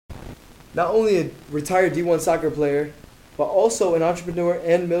not only a retired D1 soccer player, but also an entrepreneur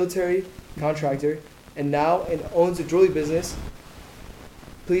and military contractor, and now owns a jewelry business.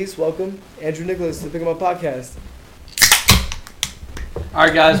 Please welcome Andrew Nicholas to the Pick 'em Up podcast. All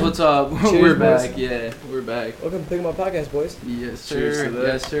right, guys, what's up? Cheers, We're boys. back. Yeah, we're back. Welcome to Pick 'em Up podcast, boys. Yes, Cheers sir. to that.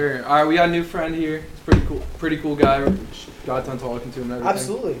 Yes, sir. All right, we got a new friend here. It's pretty cool. Pretty cool guy. Got done talking to him and everything.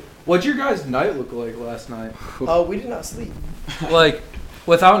 Absolutely. What'd your guys' night look like last night? We did not sleep. Like,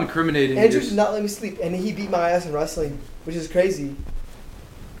 without incriminating Andrew did not let me sleep, and he beat my ass in wrestling, which is crazy.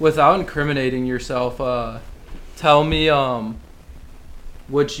 Without incriminating yourself, tell me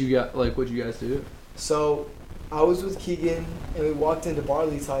what you got. Like, what'd you guys do? So, I was with Keegan, and we walked into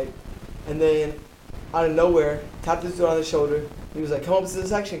Barley type, and then out of nowhere, tapped this dude on the shoulder. He was like, "Come up to the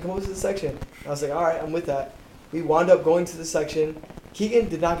section. Come up to the section." And I was like, "All right, I'm with that." We wound up going to the section. Keegan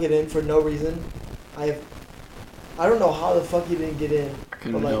did not get in for no reason. I don't know how the fuck he didn't get in. I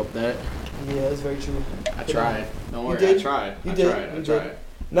couldn't help that. Yeah, that's very true. I tried. Don't worry, did? I tried. You I did? tried. You I did? tried.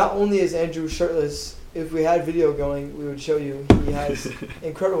 Not only is Andrew shirtless, if we had video going, we would show you. He has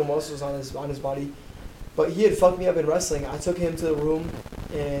incredible muscles on his body. But he had fucked me up in wrestling. I took him to the room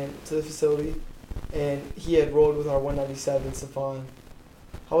and to the facility, and he had rolled with our 197 Stefan.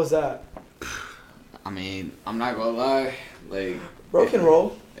 How was that? I mean, I'm not gonna lie. Like, Broken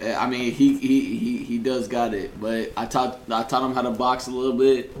roll. I mean, he does got it. But I taught him how to box a little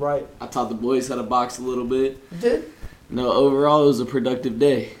bit. Right. I taught the boys how to box a little bit. You did? No, overall it was a productive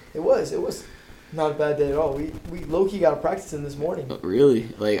day. It was not a bad day at all. We low-key got practice in this morning. Really,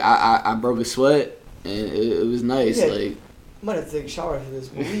 like I broke a sweat and it was nice. Yeah. Like, I might have to take a shower after this.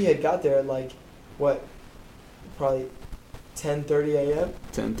 But we had got there at like, what, probably 10:30 a.m.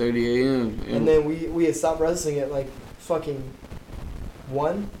 10:30 a.m. And then we had stopped wrestling at like fucking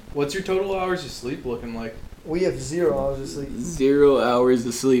 1. What's your total hours of sleep looking like? We have 0 hours of sleep. 0 hours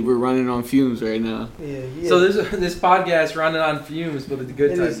of sleep. We're running on fumes right now. Yeah. So this podcast running on fumes, but it's a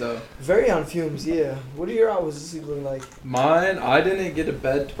good It time is. though. Very on fumes, yeah. What are your hours of sleep looking like? Mine, I didn't get to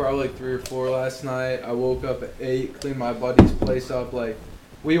bed till probably like 3 or 4 last night. I woke up at 8, cleaned my buddy's place up. Like,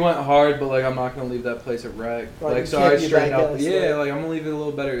 we went hard, but like I'm not gonna leave that place a wreck. Right, Like, you so can't I be a straightened bad out. guest, Yeah, right? like I'm gonna leave it a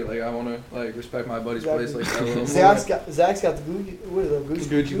little better. Like, I wanna like respect my buddy's Exactly. place like that a little Zach's got the Gucci, what are the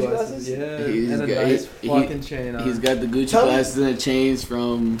Gucci glasses. Yeah, He's and a got- nice he- fucking chain on. He's got the Gucci Tell me- glasses and the chains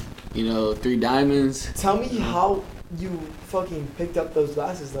from, 3 Diamonds. Tell me how you fucking picked up those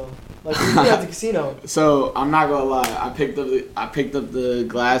glasses though. Like we were at the casino. So I'm not gonna lie, I picked up the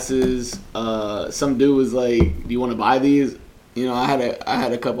glasses. Some dude was like, "Do you want to buy these?" I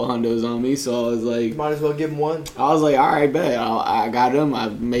had a couple hundos on me, so I was You like, might as well give him one. all right, bet. I got them. I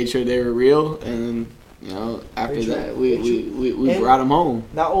made sure they were real, and after Very true. that, we And- brought them home.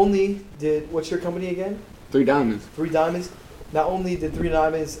 Not only did what's your company again? 3 Diamonds. 3 Diamonds. Not only did 3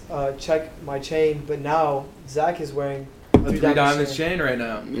 Diamonds check my chain, but now Zach is wearing a 3 diamonds chain right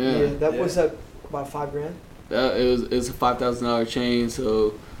now. Yeah. that Yeah. was at about $5,000. It was a $5,000 chain,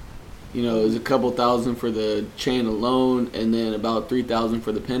 so it was a couple thousand for the chain alone, and then about $3,000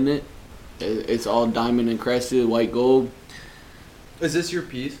 for the pendant. It's all diamond encrusted, white gold. Is this your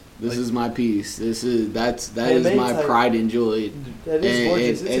piece? This Like- is my piece. That is Handmade my type. pride and joy. That is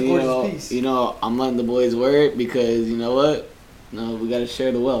gorgeous. It's a gorgeous piece. I'm letting the boys wear it because you know what? No, we gotta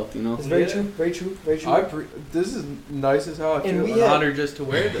share the wealth. It's very Yeah. true. Very true. Very true. This is nice as how I And feel. we An had- honor just to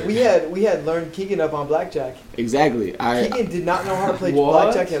wear this. We had learned Keegan up on blackjack. Exactly. Keegan did not know how to play What?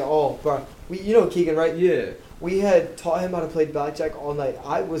 blackjack at all, bro. You know Keegan, right? Yeah. We had taught him how to play blackjack all night.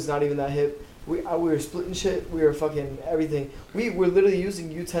 I was not even that hip. We were splitting shit. We were fucking everything. We were literally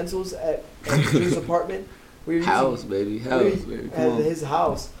using utensils at Drew's apartment. We were House, baby. House, baby. Come at on. his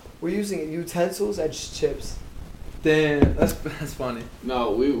house. We're using utensils at chips. Damn, that's funny.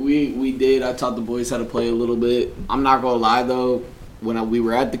 No, we did. I taught the boys how to play a little bit. I'm not gonna lie though. When we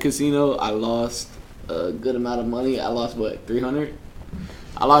were at the casino, I lost a good amount of money. I lost what, 300?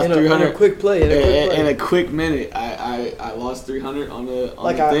 I lost In 300 a quick play. in a quick minute. I lost 300 on the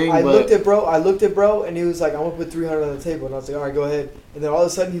Like the thing. I but looked at bro, and he was like, "I'm gonna put 300 on the table," and I was like, "All right, go ahead." And then all of a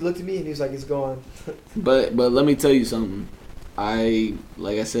sudden, he looked at me and he was like, "It's gone." but let me tell you something.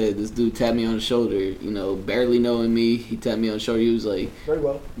 Like I said, this dude tapped me on the shoulder. Barely knowing me, he tapped me on the shoulder. He was like, Very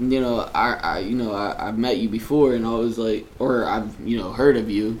well. I've met you before, and I was like, or I've heard of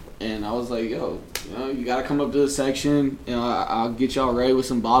you, and I was like, yo, you gotta come up to the section. I'll get y'all ready with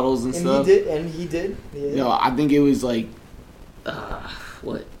some bottles and stuff. He did. Yeah. I think it was like,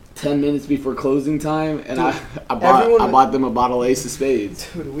 10 minutes before closing time, and Dude, I bought them a bottle of Ace of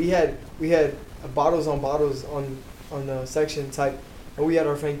Spades. Dude, we had bottles on the section type, and we had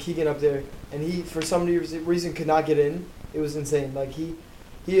our friend Keegan up there, and he for some reason could not get in. It was insane. Like he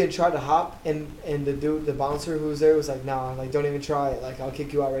he didn't try to hop, and the bouncer who was there was like, nah, like don't even try it, like I'll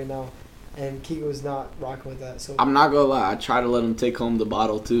kick you out right now. And Keegan was not rocking with that. So I'm not gonna lie, I try to let him take home the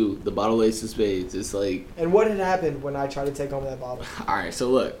bottle too. The bottle Ace of Spades. It's like. And what had happened when I tried to take home that bottle? All right, so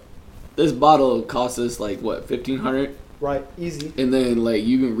look, this bottle cost us like what, $1,500? Right, easy. And then like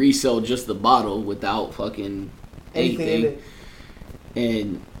you can resell just the bottle without fucking Anything in it.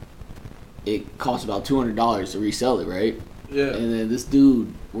 And it costs about $200 to resell it, right? Yeah. And then this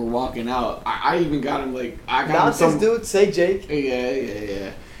dude, we're walking out. I even got him like I got Not him some. this dude, say Jake.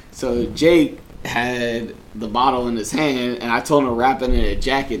 Yeah. So Jake had the bottle in his hand, and I told him to wrap it in a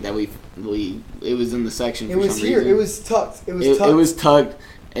jacket that we it was in the section for some reason. It was here. It was tucked. It was tucked,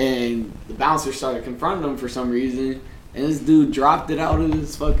 and the bouncer started confronting him for some reason, and this dude dropped it out of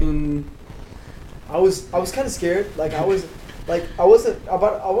his fucking. I was kind of scared. I wasn't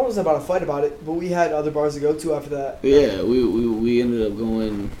about to fight about it, but we had other bars to go to after that. Yeah, we ended up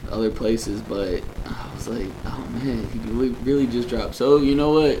going other places, but I was like, oh man, he really just dropped. So you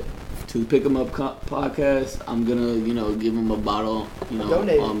know what? To the Pick 'em Up podcast, I'm gonna give him a bottle,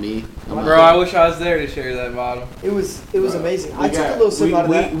 Donate. on me. Bro, I wish I was there to share that bottle. It was amazing. I took a little sip out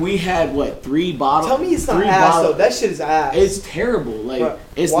of that. We had what, 3 bottles? Tell me it's not ass though. That shit is ass. It's terrible. Like Bro,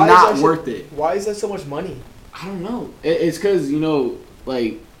 it's not worth it. Why is that so much money? I don't know. It's because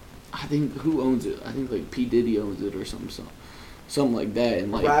like I think who owns it? I think like P Diddy owns it or something like that.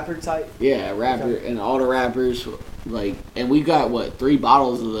 And like Rapper type. Yeah, rapper, okay. And all the rappers like, and we got what, 3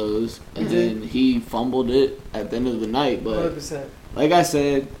 bottles of those, and then he fumbled it at the end of the night. But 100%. Like I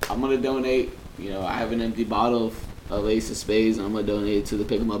said, I'm gonna donate. I have an empty bottle of Ace of Spades, and I'm gonna donate it to the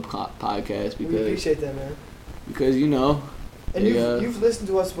Pick 'em Up podcast because we appreciate that, man. Because And you've listened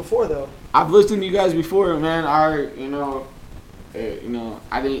to us before, though. I've listened to you guys before, man. I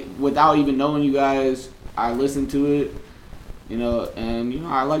didn't, without even knowing you guys, I listened to it, and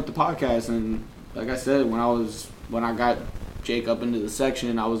I like the podcast. And like I said, when I got Jake up into the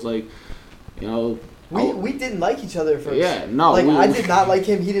section, I was like, we didn't like each other at first. Yeah, no. I did not like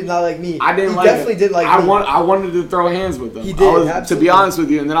him. He did not like me. I didn't. He definitely did like me. I wanted to throw hands with him. He did. Absolutely. To be honest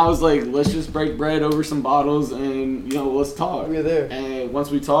with you, and then I was like, let's just break bread over some bottles, and let's talk. We were there. And once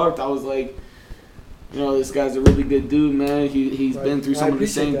we talked, I was like, this guy's a really good dude, man. He's been through some of the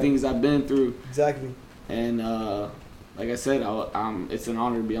same things I've been through. Exactly. And like I said, it's an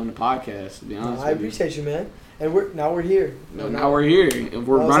honor to be on the podcast. To be honest, with I appreciate you, man. And we're here. Now we're here. If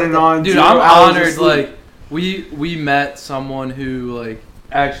we're running on. Dude, I'm honored. Like we met someone who like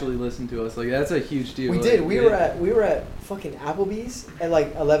actually listened to us. Like that's a huge deal. We did. We were at fucking Applebee's at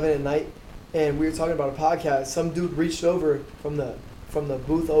like 11 at night, and we were talking about a podcast. Some dude reached over from the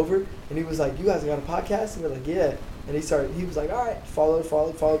booth over, and he was like, "You guys got a podcast?" And we're like, "Yeah." And he was like, "All right, follow,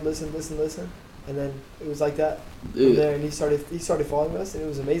 listen," and then it was like that from there. And he started following us, and it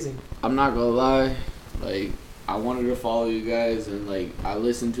was amazing. I'm not gonna lie, like I wanted to follow you guys, and like I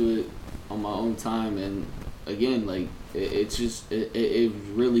listened to it on my own time, and again, like it's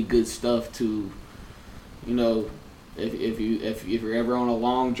really good stuff to, if you're ever on a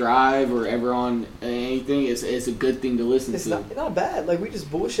long drive or ever on anything, it's a good thing to listen to. It's not bad. Like we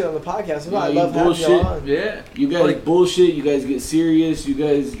just bullshit on the podcast. No, I love having you on. Yeah, you guys bullshit. You guys get serious. You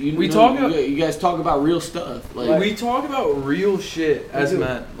guys you guys talk about real stuff. Like we talk about real shit as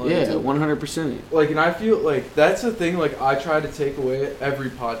men. Like, 100%. Like, and I feel like that's the thing. Like I try to take away at every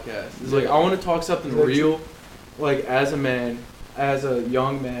podcast. Is like I want to talk something real, like as a man. As a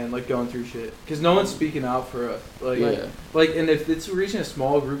young man, like going through shit, because no one's speaking out for us. Like, and if it's reaching a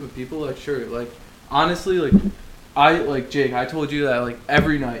small group of people, like sure, like honestly, like Jake, I told you that like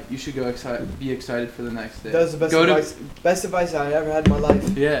every night you should be excited for the next day. That was the best advice I ever had in my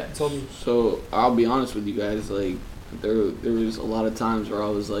life. Yeah, told me. So I'll be honest with you guys, like there was a lot of times where I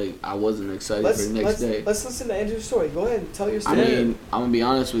was like I wasn't excited for the next day. Let's listen to Andrew's story. Go ahead and tell your story. I mean, I'm gonna be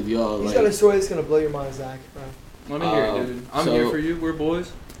honest with y'all. He's got a story that's gonna blow your mind, Zach. Bro. Let me hear it, dude. I'm here for you. We're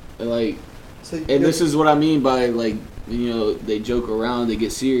boys. Like, and this is what I mean by like, they joke around, they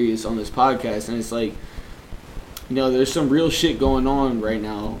get serious on this podcast, and it's like, there's some real shit going on right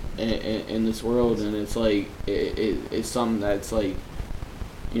now in this world, and it's like it's something that's like,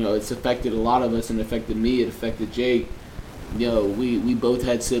 it's affected a lot of us, and affected me. It affected Jake. We both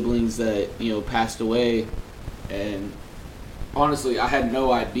had siblings that passed away, and honestly, I had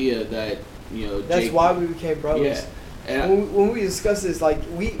no idea that. That's Jake, why we became brothers. Yeah. And when we discussed this, like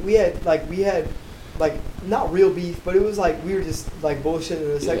we had not real beef, but it was like we were just like bullshitting in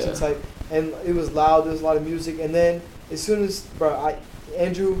the section type, and it was loud. There was a lot of music, and then as soon as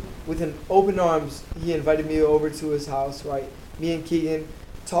Andrew with an open arms, he invited me over to his house. Right, me and Keegan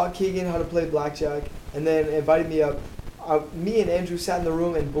taught Keegan how to play blackjack, and then invited me up. me and Andrew sat in the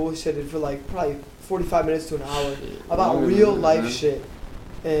room and bullshitted for like probably 45 minutes to an hour about Longer real than that, life man. shit.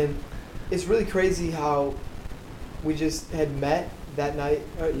 And it's really crazy how we just had met that night.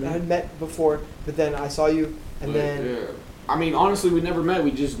 I had met before, but then I saw you, and then yeah. I mean, honestly, we never met.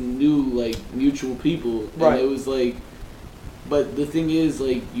 We just knew like mutual people, and Right. it was like. But the thing is,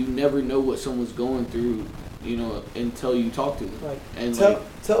 like, you never know what someone's going through, you know, until you talk to them. Right. And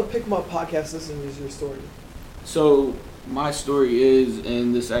tell Pick 'em Up podcast listeners your story. So my story is,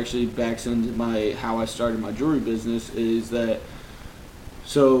 and this actually backs into how I started my jewelry business, is that,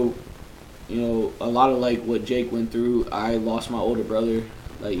 so, you know, a lot of like what Jake went through. I lost my older brother.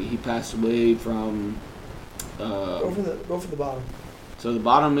 Like, he passed away from. Go for the bottom. So the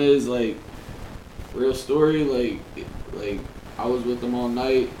bottom is like, real story. Like I was with him all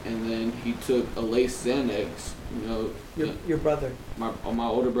night, and then he took a lace Xanax. You know, Your brother. my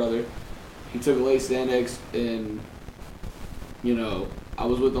older brother. He took a lace Xanax, and you know, I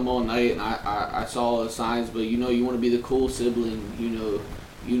was with him all night, and I saw all the signs. But you know, you want to be the cool sibling. You know,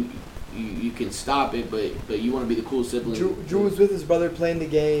 you can stop it, but you want to be the cool sibling. Drew was with his brother playing the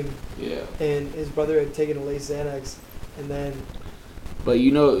game. Yeah. And his brother had taken a lace Xanax, and then. But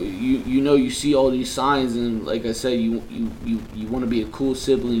you see all these signs, and like I said, you want to be a cool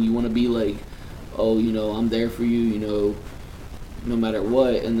sibling. You want to be like, oh, you know, I'm there for you, you know, no matter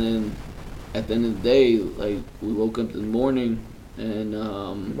what. And then at the end of the day, like, we woke up in the morning, and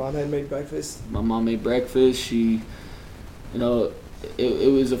Your mom had made breakfast. my mom made breakfast. She, you know,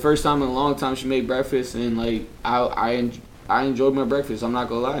 it was the first time in a long time she made breakfast, and like I enjoyed my breakfast. I'm not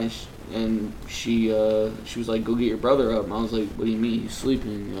gonna lie. And she was like, go get your brother up. And I was like, what do you mean? He's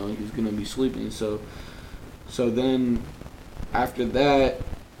sleeping. You know, he's gonna be sleeping. So then after that,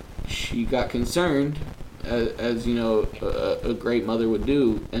 she got concerned, as you know, a great mother would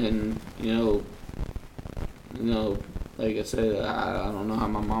do. And you know, like I said, I don't know how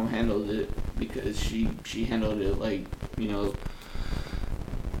my mom handled it, because she handled it like, you know.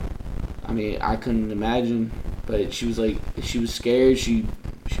 I mean, I couldn't imagine, but she was scared. She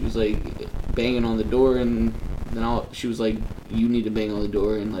was like banging on the door, and then she was like, you need to bang on the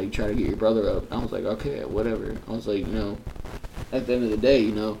door and like try to get your brother up. And I was like, okay, whatever. I was like, you know, at the end of the day,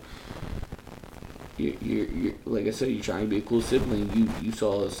 you know, you're like I said, you're trying to be a cool sibling. You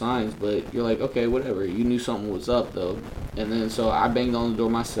saw all the signs, but you're like, okay, whatever. You knew something was up though. And then so I banged on the door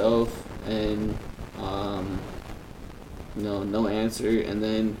myself, and you know, no answer. And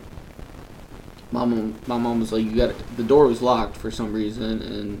then my mom was like, the door was locked for some reason,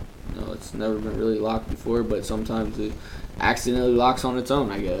 and you know, it's never been really locked before, but sometimes it accidentally locks on its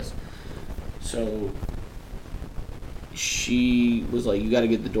own, I guess. So she was like, you got to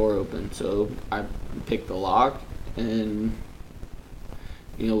get the door open. So I picked the lock, and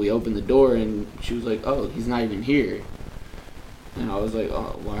you know, we opened the door, and she was like, oh, he's not even here. And I was like,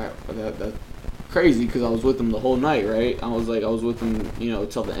 oh, why? That's crazy, because I was with him the whole night, right? I was with him, you know,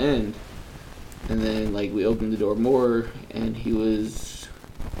 till the end. And then, like, we opened the door more, and he was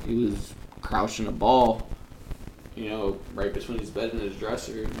crouched in a ball, you know, right between his bed and his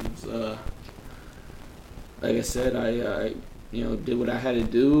dresser. And it was, like I said, I you know, did what I had to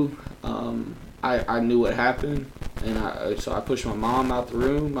do. I knew what happened, and so I pushed my mom out the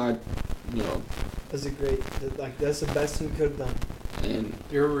room. You know. That's that's the best thing you could have done. And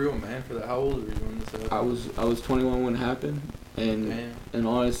you're a real man for that. How old were you when this happened? I was 21 when it happened, and Damn. and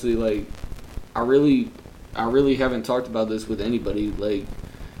honestly, like, I really haven't talked about this with anybody, like,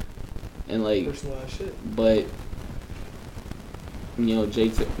 and like, personal ass shit. But you know,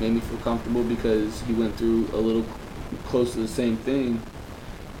 Jake made me feel comfortable because he went through a little close to the same thing.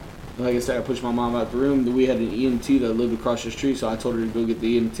 Like I said, I pushed my mom out the room. We had an EMT that lived across the street, so I told her to go get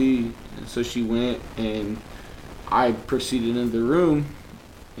the EMT. And so she went, and I proceeded into the room,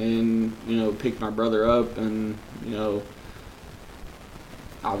 and you know, picked my brother up, and you know,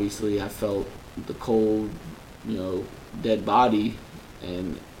 obviously I felt the cold, you know, dead body,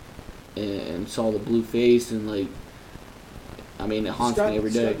 and saw the blue face, and like, I mean, it haunts me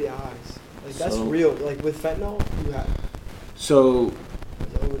every day. Describe the eyes. Like, that's So, real. Like, with fentanyl, you have So an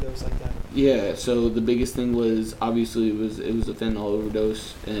overdose like that. yeah, so the biggest thing was, obviously, it was a fentanyl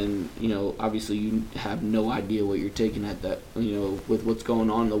overdose, and you know, obviously you have no idea what you're taking at that, you know, with what's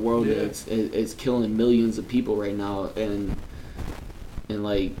going on in the world. Yeah. It's killing millions of people right now, and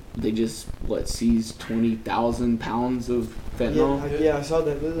like, they just seized 20,000 pounds of fentanyl. Yeah, I saw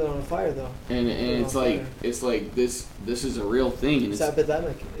that. Lit it on a fire though. And it's like, this is a real thing, and It's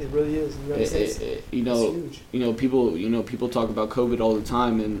epidemic. It really is. In the United States. you know, it's huge. you know, people talk about COVID all the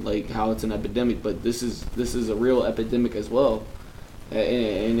time, and like how it's an epidemic, but this is a real epidemic as well,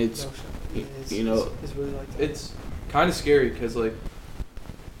 and it's, No shit. It's, you know, it's really like that. It's kind of scary because like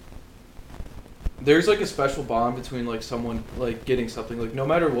there's like a special bond between like someone like getting something, like no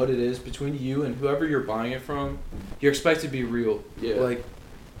matter what it is, between you and whoever you're buying it from, you're expected to be real. Yeah. Like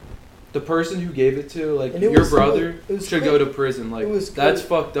the person who gave it to, like And it your was brother should go quick. to prison. Like It was that's quick.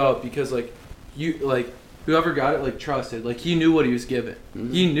 fucked up because like you like whoever got it like trusted, like he knew what he was given.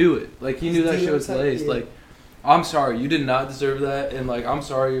 Mhm. He knew it. Like he knew that Dude, shit was I'm telling laced. you. Like I'm sorry, you did not deserve that, and like I'm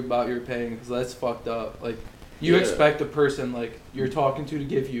sorry about your pain because that's fucked up. Like you Yeah. expect the person like you're talking to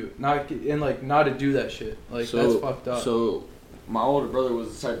give you not to do that shit. Like that's fucked up. So my older brother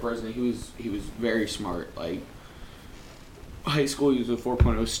was the type of person, he was very smart. Like high school, he was a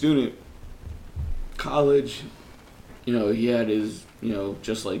 4.0 student. College, you know, he had his, you know,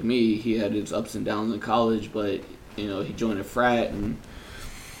 just like me, he had his ups and downs in college, but you know, he joined a frat and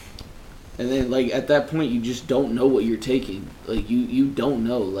then like at that point you just don't know what you're taking. Like you don't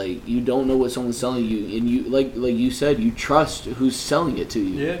know. Like you don't know what someone's selling you, and you like you said, you trust who's selling it to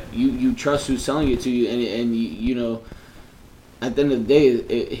you. Yeah. You trust who's selling it to you, and you know, at the end of the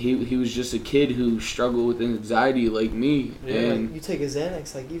day, he was just a kid who struggled with anxiety like me. Yeah. And Like, you take a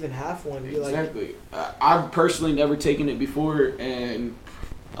Xanax, like even half one, you're like, exactly. I've personally never taken it before, and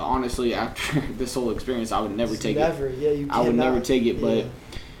honestly, after this whole experience, I would never take it. never, yeah, you I would cannot. never take it, Yeah.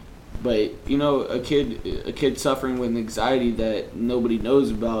 but you know, a kid suffering with anxiety that nobody knows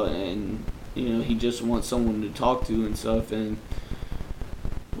about, and you know, he just wants someone to talk to and stuff. And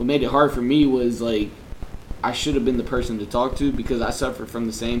what made it hard for me was like I should have been the person to talk to because I suffered from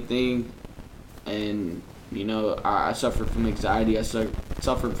the same thing, and you know, I suffered from anxiety. I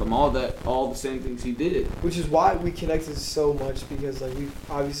suffered from all the same things he did. Which is why we connected so much, because like we've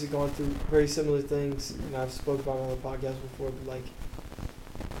obviously gone through very similar things, and I've spoken about it on the podcast before. But like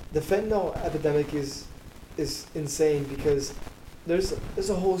the fentanyl epidemic is insane because there's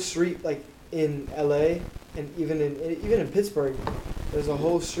a whole street like in LA and even in Pittsburgh. There's a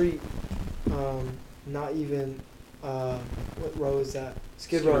whole street, not even what row is that?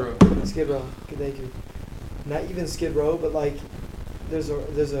 Skid Row. Skid Row. Okay, thank you. Not even Skid Row, but like there's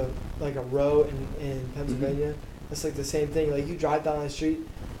a like a row in Pennsylvania. That's like the same thing. Like you drive down the street,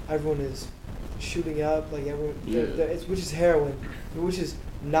 everyone is shooting up. Like everyone, which is heroin, which is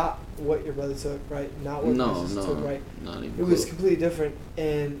not what your brother took, right? Not what Jesus took, right? Not even It was completely different,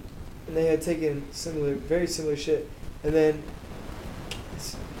 and they had taken very similar shit, and then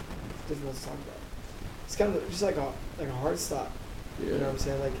it's difficult to talk about. It's kind of just like a heart stop. Yeah. You know what I'm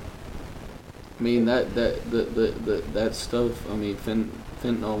saying? Like, I mean that stuff. I mean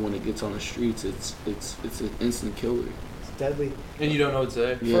fentanyl when it gets on the streets, it's an instant killer. it's deadly. And you don't know what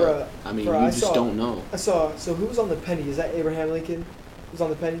to say. Yeah. I mean, you just don't know. I saw. So who was on the penny? Is that Abraham Lincoln? Who's on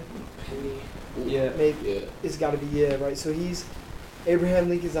the penny? Yeah. Maybe. Yeah. It's got to be right. So Abraham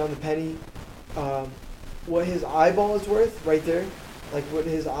Lincoln's on the penny. What his eyeball is worth, right there, like what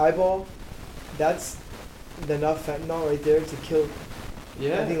his eyeball, that's enough fentanyl right there to kill.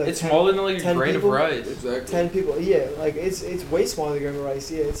 Yeah. I think like it's 10 smaller than like a 10 grain people? of rice. Exactly. 10 people. Yeah, like it's way smaller than a grain of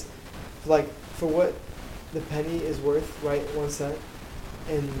rice. Yeah, it's like for what the penny is worth, right? 1 cent,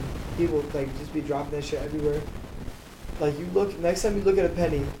 and people like just be dropping that shit everywhere. Like you look next time you look at a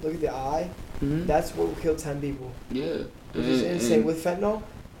penny, look at the eye. Mhm. That's what will kill 10 people. Yeah. Which is insane. With fentanyl,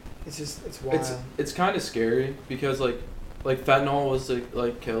 it's wild. It's kind of scary because like fentanyl was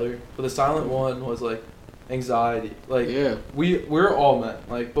like killer, but the silent one was like anxiety. Like yeah. we're all men.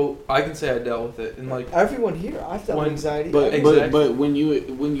 Like, but I can say I dealt with it, and like Everyone here, I've dealt with anxiety. But Exactly. but when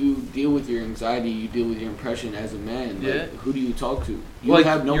you deal with your anxiety, you deal with your impression as a man. Like, Yeah. who do you talk to? You Like,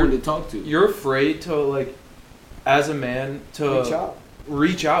 have no you're- one to talk to. you're afraid to like, as a man, to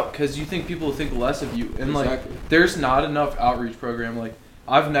Reach out. because you think people will think less of you, and like Exactly. there's not enough outreach program. Like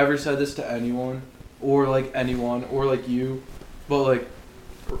I've never said this to anyone or like you, but like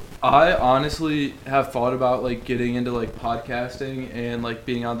I honestly have thought about like getting into like podcasting and like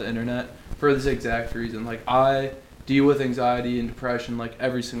being on the internet for this exact reason. Like I deal with anxiety and depression like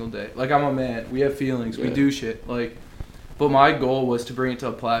every single day. Like I'm a man, we have feelings, we Yeah. do shit. Like, but my goal was to bring it to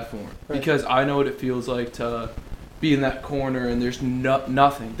a platform because I know what it feels like to be in that corner and there's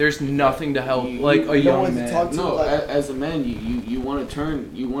nothing. There's nothing to help like a young one to man. talk to. No, like- as a man, you want to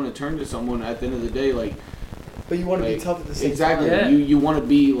turn to someone at the end of the day, like. But you want to Like, be tough at the same Exactly. time. Yeah. You want to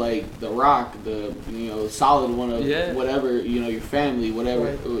be like the rock, the solid one of Yeah. whatever, your family,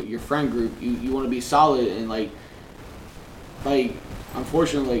 whatever, Right. your friend group. You want to be solid and like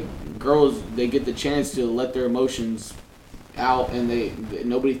unfortunately, like girls, they get the chance to let their emotions out and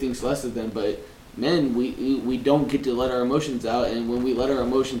nobody thinks less of them, but men, we don't get to let our emotions out, and when we let our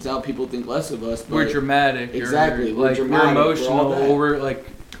emotions out, people think less of us. But We're dramatic. Exactly, Or, we're like dramatic, we're we're all emotional, that. or we're like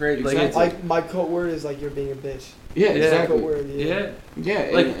Great. Exactly. Like, Like my code word is like you're being a bitch. Yeah, Yeah. exactly. Code word, yeah. Yeah,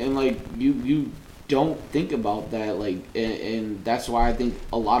 Like- and like you don't think about that, like, and that's why I think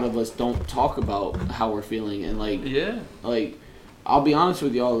a lot of us don't talk about how we're feeling, and like, Yeah. like, I'll be honest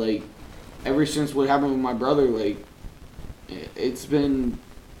with y'all, like, ever since what happened with my brother, like, it's been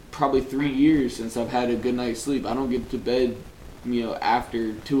probably 3 years since I've had a good night's sleep. I don't get to bed,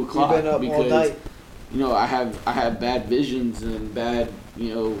 after 2 o'clock You've been up all night. I have bad visions and bad,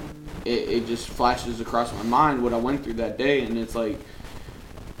 it just flashes across my mind what I went through that day, and it's like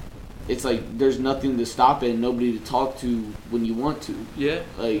there's nothing to stop it and nobody to talk to when you want to. Yeah.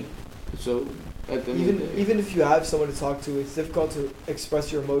 Like, so at the end of the day, Even if you have someone to talk to, it's difficult to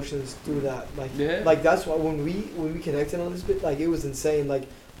express your emotions through that. Like, Yeah. like that's why when we connected on this bit, like it was insane. Like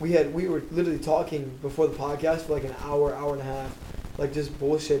we were literally talking before the podcast for like an hour and a half, like just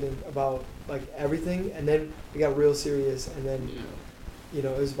bullshitting about like everything, and then we got real serious, and then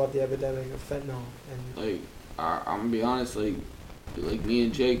it was about the epidemic of fentanyl, and like I'm gonna be honest, like me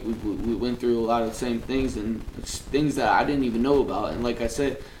and Jake, we went through a lot of the same things, and it's things that I didn't even know about. And like I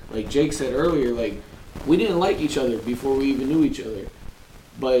said, like Jake said earlier, like we didn't like each other before we even knew each other,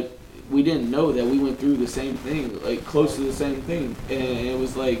 but we didn't know that we went through the same thing, like close to the same thing. And it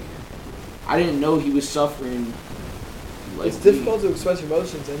was like I didn't know he was suffering. Like, it's difficult to express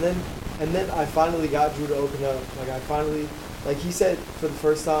emotions, and then I finally got Drew to open up. Like I finally, like he said, for the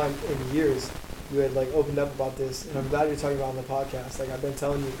first time in years, you had like opened up about this, and I'm glad you're talking about it on the podcast. Like I've been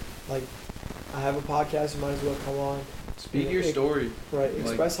telling you, like I have a podcast, you might as well come on. Speak your story. Right,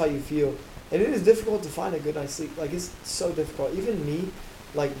 express how you feel. And it is difficult to find a good night's sleep. Like it's so difficult. Even me,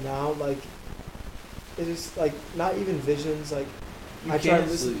 like now, like it is like not even visions. Like You I try to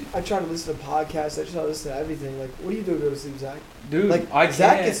can't listen. sleep. I try to listen to podcasts. I try to listen to everything. Like what do you do to go to sleep, Zach? Dude, Like I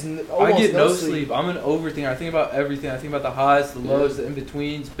Zach can't. gets I almost get no sleep. I'm an overthinker. I think about everything. I think about the highs, the lows, the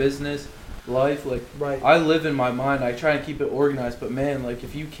in-betweens, business, life. Like, Right. I live in my mind. I try and keep it organized. But, man, like,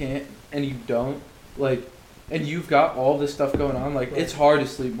 if you can't and you don't, like, and you've got all this stuff going on, like, Right. it's hard to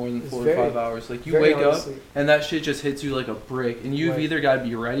sleep more than It's 4 very- or 5 hours. Like, you very wake hard to up, sleep. and that shit just hits you like a brick. And you've Right. either got to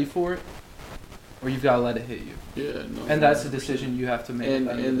be ready for it, or you've got to let it hit you. Yeah, no. And that's the decision you have to make.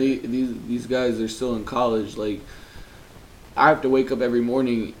 And these guys are still in college. Like, I have to wake up every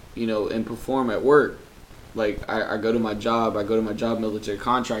morning, and perform at work. Like, I go to my job. Military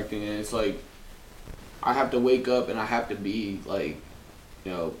contracting, and it's like I have to wake up and I have to be like,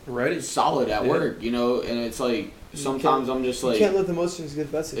 ready, solid at Yeah. work. And it's like sometimes I'm just like you can't let the emotions get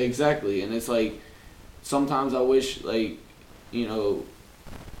the best of you. exactly, and it's like sometimes I wish like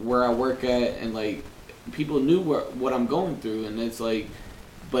where I work at and like people knew what I'm going through, and it's like,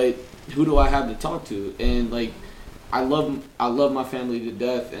 but who do I have to talk to? And like I love my family to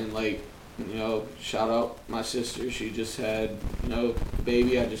death, and like shout out my sister. She just had a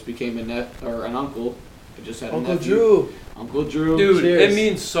baby. I just became an uncle. I just had Uncle a nephew. Drew. Uncle Drew. dude. Cheers. It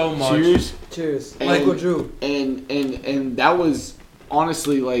means so much. Cheers. Cheers. And- Uncle Drew. And that was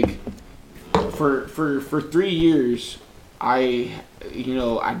honestly like for 3 years I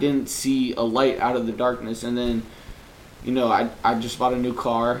didn't see a light out of the darkness, and then I just bought a new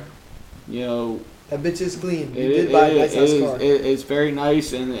car. That bitch is clean. You did buy a nice ass car. It's very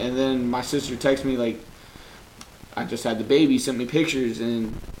nice, and then my sister texted me like I just had the baby, sent me pictures,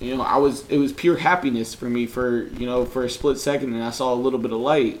 and it was pure happiness for me for a split second, and I saw a little bit of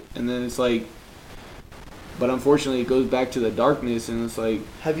light, and then it's like, but unfortunately it goes back to the darkness, and it's like,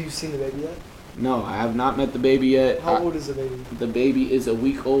 Have you seen the baby yet? no, I have not met the baby yet. How old is the baby? The baby is a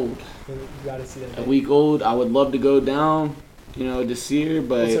week old. You gotta see that. A baby. week old. I would love to go down, to see her,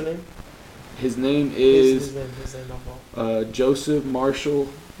 but What's her name? his name is His name, my fault. Joseph Marshall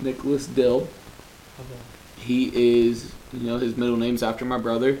Nicholas Dill. Okay. He is, his middle name's after my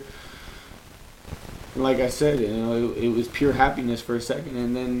brother. And like I said, it was pure happiness for a second,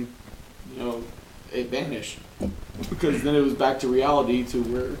 and then, it vanished. Because then it was back to reality, to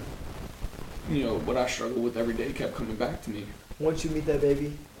where, what I struggle with every day kept coming back to me. Once you meet that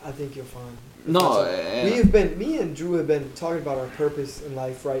baby, I think you'll find. No, Me and Drew have been talking about our purpose in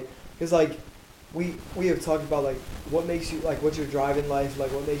life, right? Because like, we have talked about like what makes you, like what's your drive in life,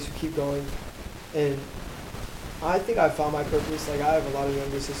 like what makes you keep going, and I think I found my purpose. Like I have a lot of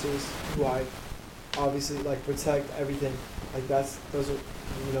younger sisters who I obviously like protect everything. Like those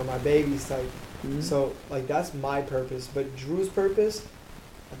are my babies type. Mhm. So like that's my purpose. But Drew's purpose,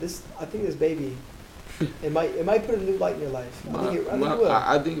 I think this baby, it might put a new light in your life. I think it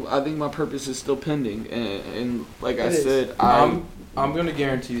will. I think my purpose is still pending, and like I It is. said, I'm gonna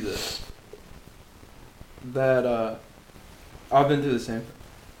guarantee you this. That I've been through the same thing.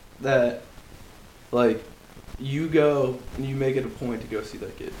 That like you go and you make it a point to go see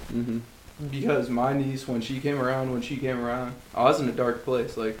that kid. Mm-hmm. Because my niece, when she came around, I was in a dark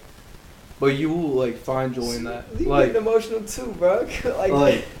place, like, but you will, like, find joy in that. You like, getting emotional too, bro.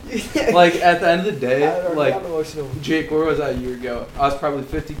 like at the end of the day, like, emotional. Jake, where was I a year ago? I was probably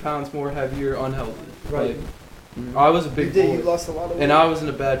 50 pounds more heavier, unhealthy. Right. Like, I was a big boy. You lost a lot of weight. And I was in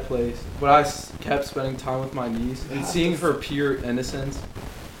a bad place. But I kept spending time with my niece, and seeing her pure innocence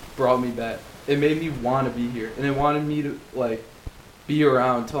brought me back. It made me want to be here, and it wanted me to, like, be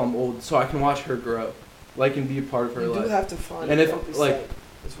around until I'm old, so I can watch her grow, like, and be a part of her life. You do have to find. And if, purpose, like,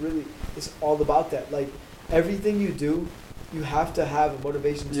 it's all about that. Like, everything you do, you have to have a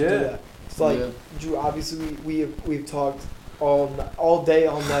motivation to do that. It's like, Drew. Obviously, we've talked all day,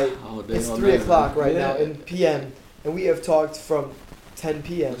 all night. It's 3 o'clock right now in PM, and we have talked from 10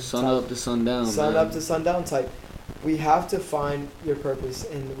 p.m. Sun up to sundown. Sun up to sundown type. We have to find your purpose,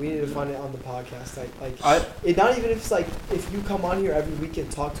 and we need to find it on the podcast. It not even if it's like if you come on here every week and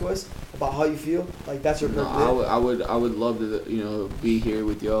talk to us about how you feel, like that's your purpose. I would love to be here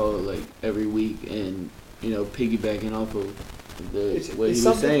with y'all like every week and piggybacking off of what he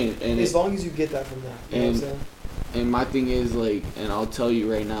was saying. And as long as you get that from that, you know what I'm saying? And my thing is like, and I'll tell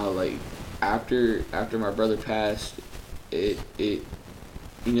you right now, like after my brother passed,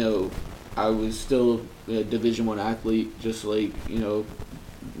 I was still a Division I athlete, just like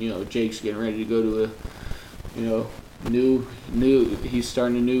Jake's getting ready to go to a he's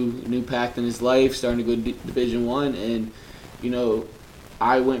starting a new path in his life, starting to go to Division I, and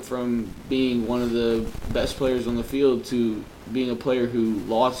I went from being one of the best players on the field to being a player who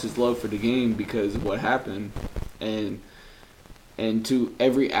lost his love for the game because of what happened, and to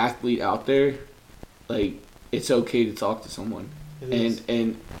every athlete out there, like, it's okay to talk to someone.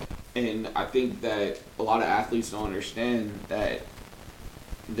 And I think that a lot of athletes don't understand that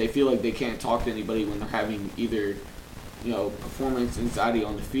they feel like they can't talk to anybody when they're having either, performance anxiety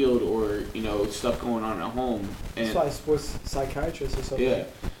on the field or, stuff going on at home. And that's why sports psychiatrists or something. Yeah.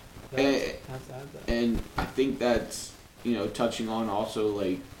 Have to have that. And I think that's, touching on also,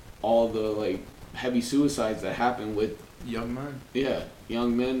 like, all the, like, heavy suicides that happen with young men. Yeah.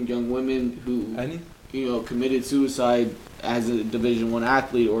 Young men, young women who committed suicide as a Division I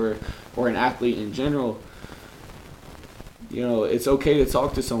athlete or an athlete in general. It's okay to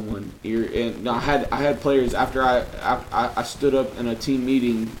talk to someone. I had players after I stood up in a team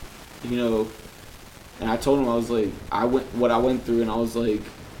meeting, and I told them, I was like, what I went through, and I was like,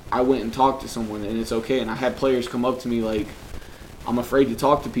 I went and talked to someone, and it's okay. And I had players come up to me like, I'm afraid to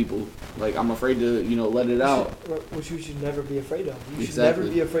talk to people. Like, I'm afraid to, let it out. Which you should never be afraid of. You should Exactly.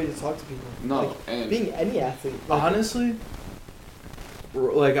 never be afraid to talk to people. No. Like, being any athlete. Like, honestly,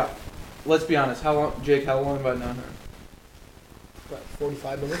 like, let's be honest. Jake, how long have I known her? What,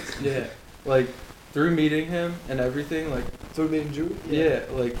 45 minutes? Yeah. Like, through meeting him and everything, like... Through meeting Drew? Yeah,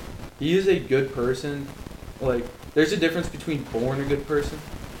 like, he is a good person. Like, there's a difference between born a good person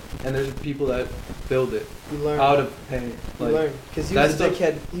and there's people that build it out of pain. You learn. Because he was a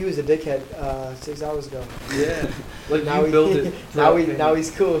dickhead. He was a dickhead 6 hours ago. Yeah. Like, now you build it. Now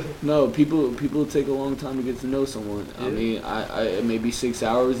he's cool. No, people take a long time to get to know someone. Yeah. I mean, it may be 6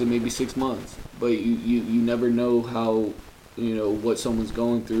 hours, it may be 6 months, but you never know how, what someone's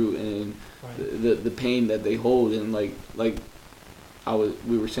going through and right. the pain that they hold, and like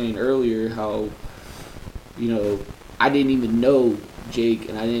we were saying earlier how, I didn't even know Jake,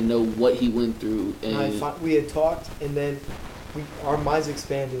 and I didn't know what he went through. And we had talked, and then our minds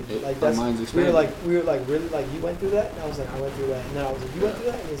expanded. Our minds expanded. We were like, really, like, you went through that? And I was like, I went through that. And then I was like, you went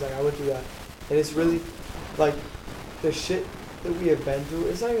through that? And he's like, I went through that. And it's really, like, the shit that we have been through.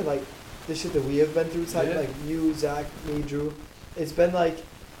 It's not even like the shit that we have been through type. Like you, Zach, me, Drew. It's been like,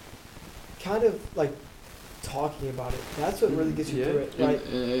 kind of like talking about it. That's what really gets you through it, right?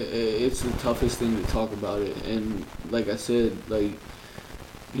 It's the toughest thing to talk about it. And like I said, like,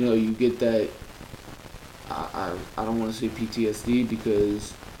 you get that, I don't want to say PTSD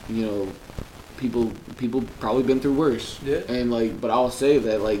because, people probably been through worse. Yeah. And like, but I'll say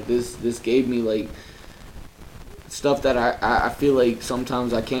that like this gave me like stuff that I feel like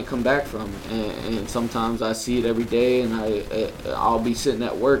sometimes I can't come back from, and sometimes I see it every day, and I'll be sitting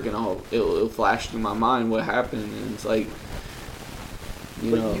at work and it'll flash through my mind what happened, and it's like,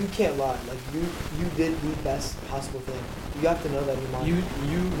 but you can't lie. Like, you did the best possible thing. You have to know that in your mind.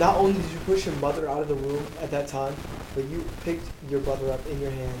 You not only did you push your mother out of the room at that time, but you picked your brother up in your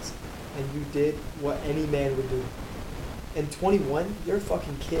hands, and you did what any man would do. And 21, you're a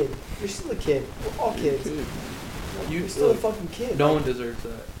fucking kid. You're still a kid. We're all kids. You're still a fucking kid. No one deserves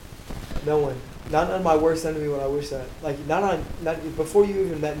that. No one. Not on my worst enemy would I wish that. Like, not before you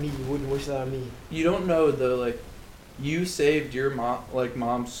even met me, you wouldn't wish that on me. You don't know you saved your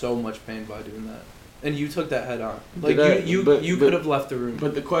mom so much pain by doing that. And you took that head on. Like, you could have left the room.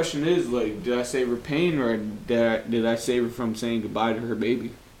 But the question is, like, did I save her pain or did I save her from saying goodbye to her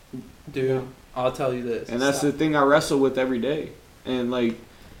baby? Dude, yeah. I'll tell you this. And that's the thing I wrestle with every day. And, like...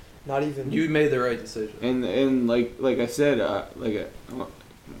 Not even... You made the right decision. And like I said,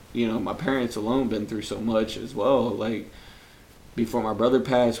 you know, my parents alone been through so much as well. Like, before my brother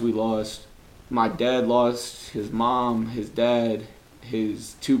passed, my dad lost his mom, his dad,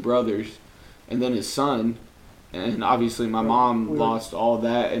 his 2 brothers, and then his son. And obviously my mom lost all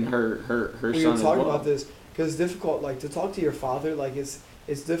that and her son as well. We were talking about this because it's difficult, like, to talk to your father, like, it's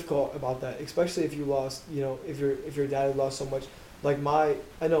difficult about that, especially if you lost, you know, if your dad had lost so much. Like, I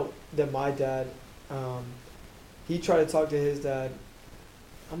know that my dad, he tried to talk to his dad.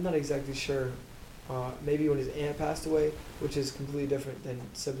 I'm not exactly sure. Maybe when his aunt passed away, which is completely different than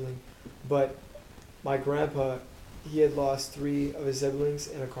sibling. But my grandpa, he had lost 3 of his siblings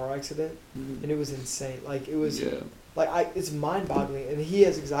in a car accident, and it was insane. Like, it was, it's mind-boggling. And he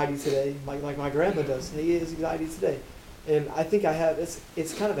has anxiety today, like my grandpa does. He has anxiety today, and I think I have.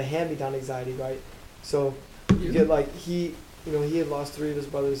 It's kind of a hand-me-down anxiety, right? So you get like he had lost 3 of his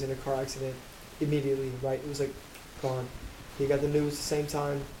brothers in a car accident immediately, right? It was like gone. He got the news at the same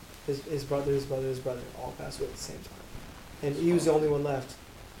time. His brother all passed away at the same time, and he was the only one left,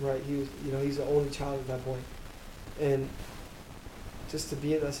 right? He was, he's the only child at that point, and just to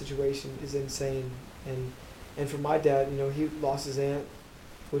be in that situation is insane. And for my dad, he lost his aunt,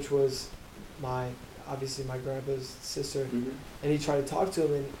 which was obviously my grandpa's sister, and he tried to talk to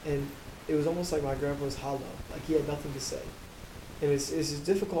him, and it was almost like my grandpa was hollow, like he had nothing to say, and it's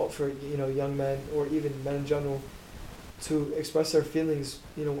difficult for young men or even men in general to express their feelings,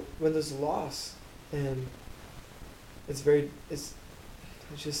 when there's loss, and it's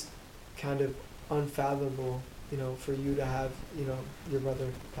just kind of unfathomable, for you to have, your brother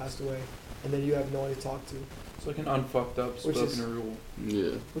passed away, and then you have no one to talk to. It's like an unfucked up spoken rule.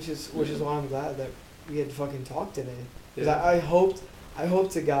 Yeah. Which is why I'm glad that we had to fucking talk today. Because I hope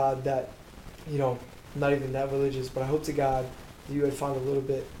to God that, I'm not even that religious, but I hope to God that you would find a little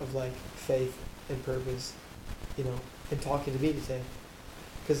bit of like faith and purpose, in talking to me today.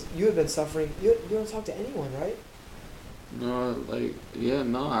 Because you have been suffering. You don't talk to anyone, right? No, like, yeah,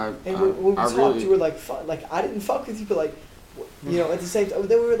 no, And when we talked, really, you were like, fuck, like, I didn't fuck with you, but like, at the same time,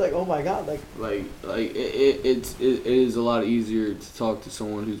 then we were like, oh my God, like it is a lot easier to talk to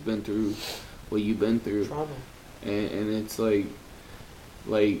someone who's been through what you've been through. Trauma. And it's like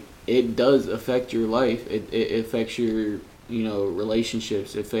it does affect your life. It affects your,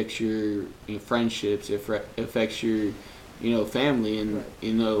 relationships. It affects your friendships. It affects your, family. And,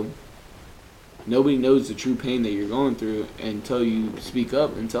 right. Nobody knows the true pain that you're going through until you speak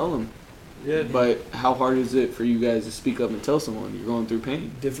up and tell them. Yeah. But how hard is it for you guys to speak up and tell someone you're going through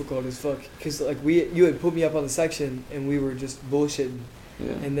pain? Difficult as fuck. Because, like, you had put me up on the section, and we were just bullshitting.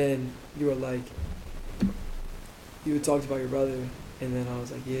 Yeah. And then you were like, you had talked about your brother, and then I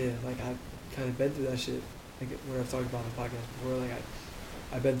was like, yeah, like, I've kind of been through that shit. Like, what I've talked about on the podcast before. Like,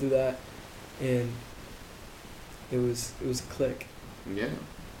 I've been through that, and it was a click. Yeah.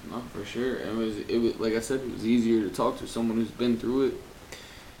 No, for sure. It was like I said, it was easier to talk to someone who's been through it.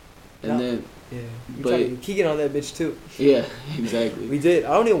 And then, yeah, but Keegan on that bitch too. Yeah, exactly. We did.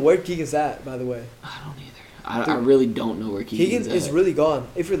 I don't even know where Keegan's at, by the way. I don't either. I really don't know where Keegan's at. Keegan is really gone.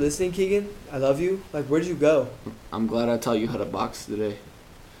 If you're listening, Keegan, I love you. Like, where'd you go? I'm glad I taught you how to box today.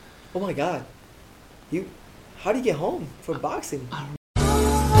 Oh my God, how do you get home from boxing?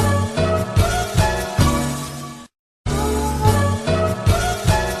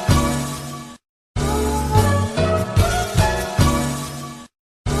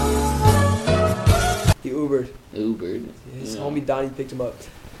 Ubered. His homie Donnie picked him up.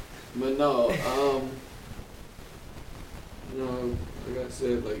 But no, like I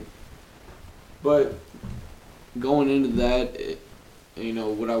said, but going into that,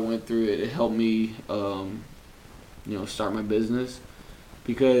 what I went through, it helped me, start my business,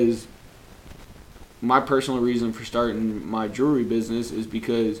 because my personal reason for starting my jewelry business is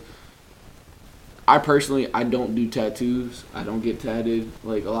because I don't do tattoos. I don't get tatted.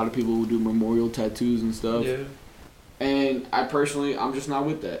 Like, a lot of people will do memorial tattoos and stuff. Yeah. And I'm just not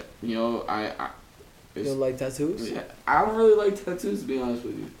with that. You don't like tattoos? Yeah, I don't really like tattoos, to be honest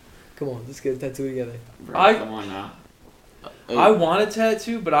with you. Come on, let's get a tattoo together. Bro, come on now. I want a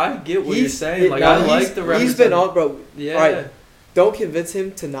tattoo, but I get what you're saying. Like, I like the representation. He's been on, bro. Yeah. All right, don't convince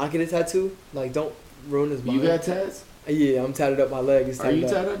him to not get a tattoo. Like, don't ruin his mind. You got tats? Yeah, I'm tatted up my leg. It's Are you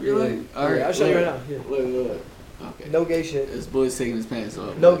tatted up your leg? All right, I'll show you right now. Here. Look. Okay. No gay shit. This boy's taking his pants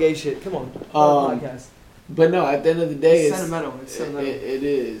off. No gay shit. Come on. Podcast. But no, at the end of the day, It's sentimental. It's sentimental. It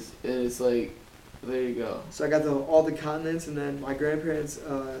is. And it's like, there you go. So I got all the continents, and then my grandparents,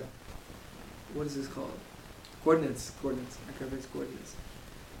 what is this called? Coordinates. My grandparents' coordinates.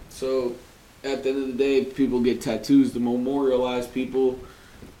 So, at the end of the day, people get tattoos to memorialize people.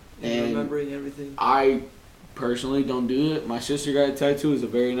 And remembering everything. I personally don't do it. My sister got a tattoo. It's a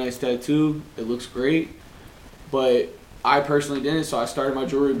very nice tattoo. It looks great. But I personally didn't, so I started my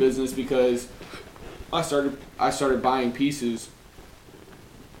jewelry business because I started buying pieces,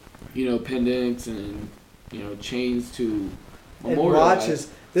 pendants and, chains to memorialize.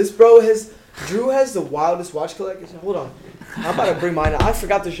 And watches. Drew has the wildest watch collection. Hold on. I'm about to bring mine out. I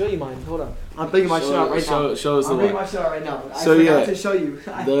forgot to show you mine. Hold on. I'm bringing my shit out right now. Show us I'm bringing my shit out right now. So I forgot to show you.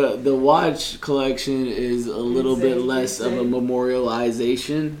 The watch collection is a little bit less of a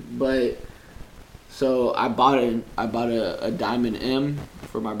memorialization, but so I bought a Diamond M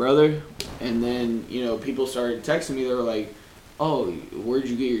for my brother, and then people started texting me. They were like, "Oh, where'd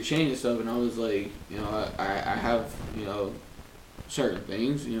you get your chain and stuff?" And I was like, I have certain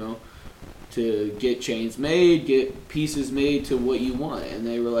things, to get chains made, get pieces made to what you want. And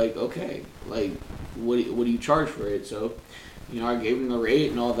they were like, okay, like, what do you charge for it? So, I gave them the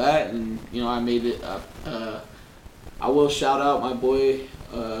rate and all that, and, I made it up. I will shout out my boy,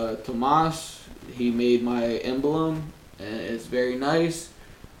 Tomas. He made my emblem, and it's very nice.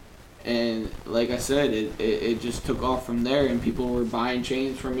 And like I said, it just took off from there, and people were buying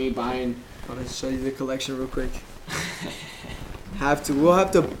chains from me, I'm going to show you the collection real quick.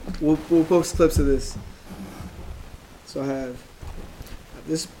 We'll post clips of this. So I have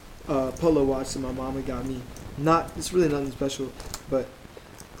this polo watch that my mama got me. It's really nothing special, but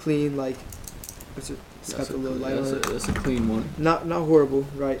clean, like, it's got the little light on it. That's a clean one. Not horrible,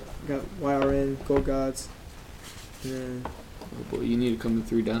 right? Got YRN, Gold Gods, and then oh boy, you need to come to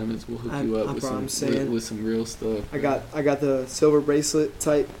 3 Diamonds. We'll hook you up with some real stuff. I got the silver bracelet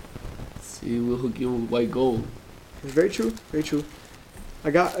type. See, we'll hook you with white gold. Very true, very true.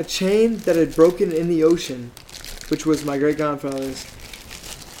 I got a chain that had broken in the ocean, which was my great-grandfather's,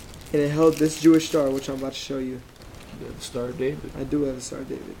 and it held this Jewish star, which I'm about to show you. You have the Star of David? I do have a Star of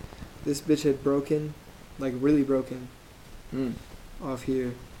David. This bitch had broken, like really broken, off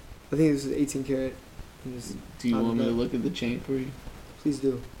here. I think this is 18 karat. Do you want me to look at the chain for you? Please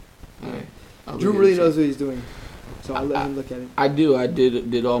do. Alright. Drew really knows what he's doing, so I'll let him look at it. I do. I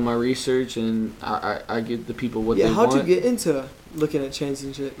did all my research, and I give the people what they want. Yeah, how'd you get into looking at chains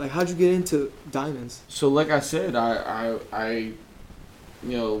and shit? Like, how'd you get into diamonds? So, like I said, I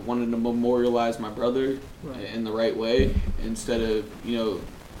wanted to memorialize my brother in the right way instead of,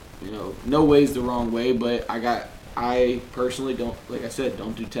 no way's the wrong way, but I personally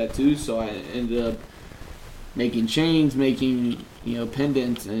don't do tattoos, so I ended up making chains, making,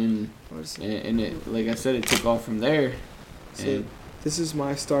 pendants, and it, like I said, it took off from there. So and this is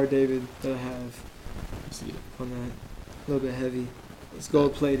my Star David that I have see. On that. A little bit heavy. It's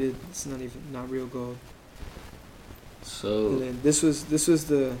gold plated. It's not real gold. So and then this was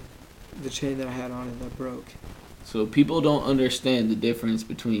the chain that I had on it that broke. So people don't understand the difference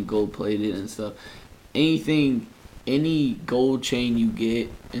between gold plated and stuff. Any gold chain you get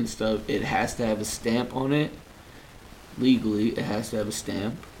and stuff, it has to have a stamp on it. Legally, it has to have a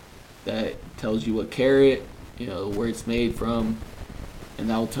stamp that tells you what carat, where it's made from, and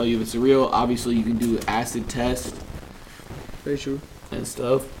that will tell you if it's real. Obviously, you can do an acid test. Very true. And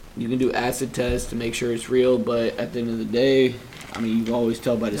stuff. You can do acid tests to make sure it's real, but at the end of the day, you can always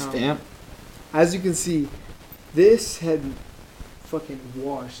tell by the stamp. As you can see, this had fucking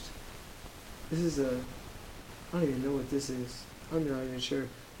washed. This is I don't even know what this is. I'm not even sure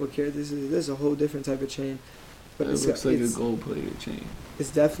what carat this is. This is a whole different type of chain. But it looks like a gold-plated chain. It's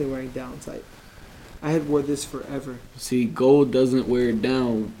definitely wearing down tight. I had wore this forever. See, gold doesn't wear it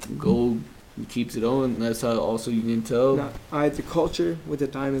down. Gold keeps it on. That's how also you can tell. No, I had the culture with the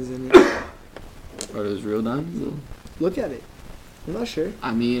diamonds in it. Are those real diamonds? Look at it. I'm not sure.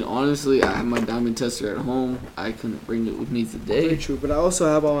 Honestly, I have my diamond tester at home. I couldn't bring it with me today. Very true, but I also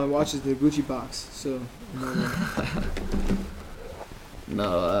have all my watches in the Gucci box, so.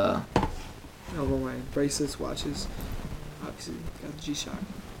 No, I have all my bracelets, watches. Obviously, got the G-Shock.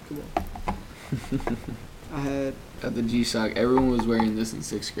 Come on. I had. Got the G-Shock. Everyone was wearing this in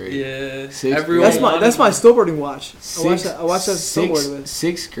 6th grade. Yeah. Everyone. That's my snowboarding watch. I watched that snowboard with.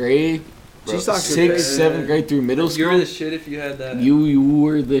 6th grade. G-Shocks 6th, 7th grade through middle school. You were the shit if you had that. You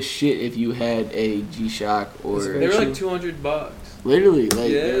were the shit if you had a G-Shock or. They were like $200. Literally,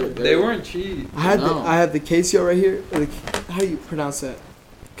 like they weren't cheap. I had the Casio right here. How do you pronounce that?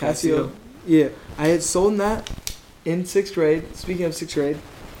 Casio. Yeah, I had stolen that in 6th grade. Speaking of 6th grade,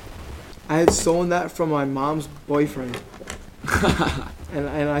 I had stolen that from my mom's boyfriend, and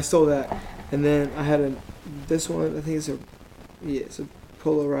I stole that. And then I had this one. I think it's a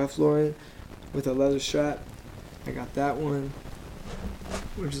Polo Ralph Lauren with a leather strap. I got that one,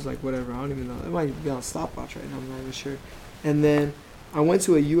 which is like whatever. I don't even know. It might be on a stopwatch right now. I'm not even sure. And then I went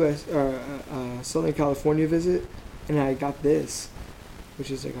to a Southern California visit, and I got this,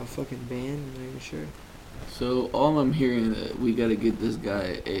 which is like a fucking band. I'm not even sure. So all I'm hearing that we gotta get this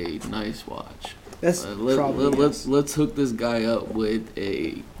guy a nice watch. That's let's hook this guy up with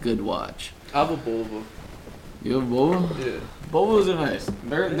a good watch. I have a Volvo. You have a Volvo? Yeah. Volvos are nice.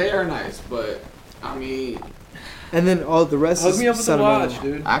 They are nice, but I mean. And then all the rest is hook me up with sentimental. the watch,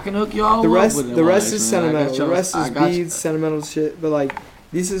 dude. I can hook y'all The rest, up with the rest watch, is man. sentimental. The rest is beads, you. sentimental shit. But like,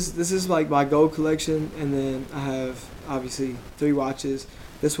 this is like my gold collection, and then I have obviously 3 watches.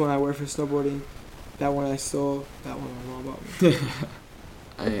 This one I wear for snowboarding. That one I stole. That one my mom bought me.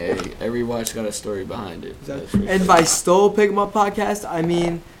 Hey, every watch got a story behind it. Exactly. And by stole Pick 'em Up podcast, I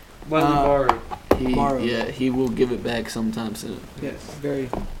mean borrowed. He will give it back sometime soon. Yes, very.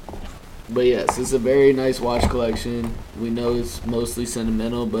 But yes, it's a very nice watch collection. We know it's mostly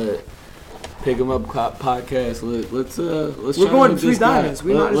sentimental, but Pick 'em Up podcast. Let's We're going 3 diamonds.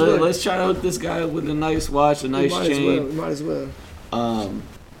 We might as well. Let's try to hook this guy with a nice watch, a nice chain. We might as well.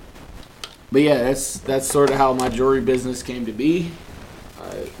 But yeah, that's sort of how my jewelry business came to be.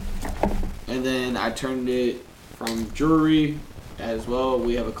 And then I turned it from jewelry as well.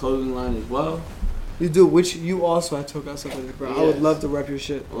 We have a clothing line as well. You do, which you also had took us up in the crowd. Yes. I would love to rep your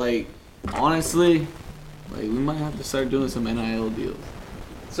shit. Like, honestly, like we might have to start doing some NIL deals.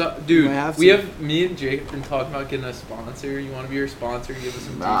 So, dude, me and Jake have been talking about getting a sponsor. You want to be your sponsor? Give us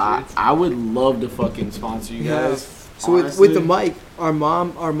some t-shirts. I would love to fucking sponsor you guys. So with the mic, my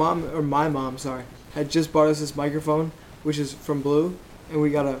mom, had just bought us this microphone, which is from Blue, and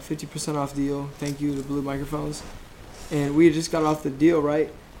we got a 50% off deal. Thank you to Blue Microphones. And we just got off the deal,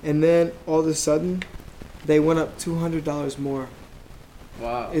 right? And then all of a sudden, they went up $200 more.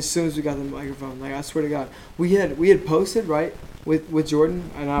 Wow. As soon as we got the microphone, like I swear to God, we had posted right with Jordan,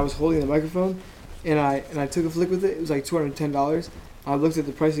 and I was holding the microphone, and I took a flick with it. It was like $210. I looked at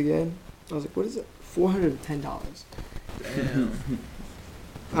the price again. I was like, what is it? $410. Damn.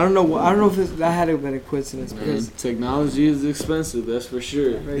 I don't know if that had to have been a coincidence. Because technology is expensive, that's for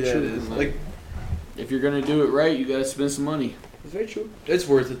sure. Very true. It is. Like, if you're gonna do it right, you gotta spend some money. It's very true. It's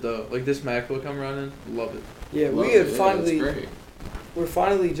worth it though. Like this MacBook I'm running, love it. Yeah, we're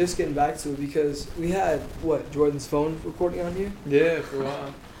finally just getting back to it because we had Jordan's phone recording on here. Yeah, for a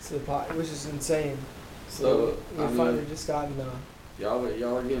while. Which is insane. So we finally just gotten. Y'all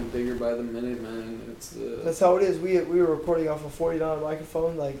are getting bigger by the minute, man. That's how it is. We were recording off a $40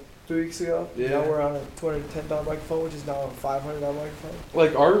 microphone like 3 weeks ago. Yeah. Now we're on a $210 microphone, which is now a $500 microphone.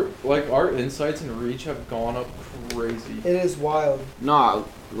 Like our insights and reach have gone up crazy. It is wild. Nah,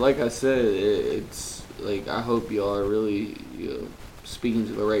 like I said, it's like I hope y'all are really speaking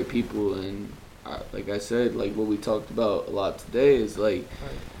to the right people, and like I said, like what we talked about a lot today is like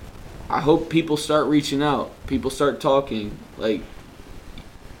I hope people start reaching out, people start talking. Like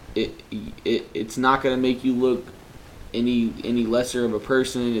it's not gonna make you look any lesser of a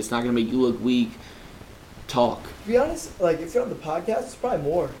person. It's not gonna make you look weak. Talk. To be honest, like if you're on the podcast, it's probably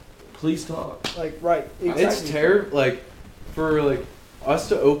more. Please talk. Like right. Exactly. It's terrible. Like for like us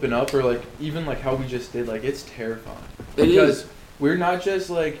to open up or like even like how we just did. Like it's terrifying because we're not just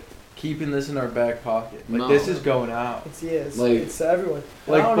like keeping this in our back pocket. Like this is going out. It's to everyone.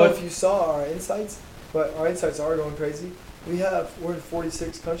 Like, I don't know if you saw our insights, but our insights are going crazy. We're in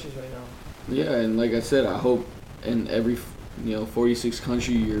 46 countries right now. Yeah, and like I said, I hope in every 46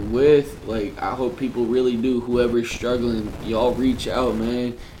 country you're with, like I hope people really do. Whoever's struggling, y'all reach out,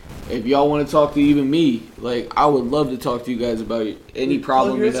 man. If y'all want to talk to even me, like I would love to talk to you guys about any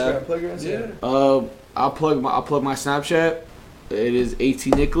problem you have. Plug your Instagram. Yeah. I'll plug my Snapchat. It is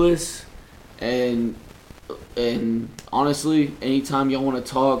ATNicholas, and honestly, anytime y'all want to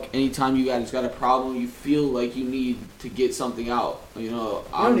talk, anytime you guys got a problem, you feel like you need to get something out,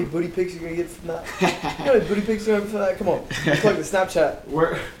 how many booty pics you're gonna get from that? How many booty pics you're gonna get from that? Come on, plug the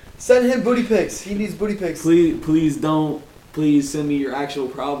Snapchat. Send him booty pics. He needs booty pics. Please send me your actual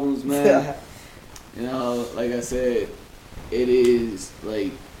problems, man. Like I said, it is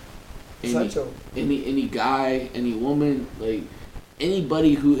like any guy, any woman, like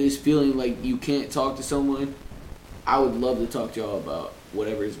anybody who is feeling like you can't talk to someone, I would love to talk to y'all about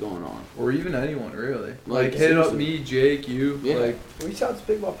whatever is going on. Or even anyone, really. Like, Hit up seriously. me, Jake, you. Yeah. Like, Reach out to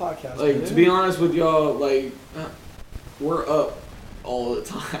Big Ball Podcast. Like, man. to be honest with y'all, like, we're up all the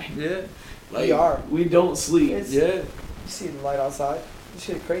time. yeah. Like, We are. We don't sleep. Yeah. Yeah. You see the light outside. This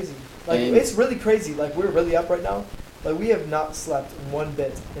shit crazy. Like, And- it's really crazy. Like, we're really up right now. Like, we have not slept one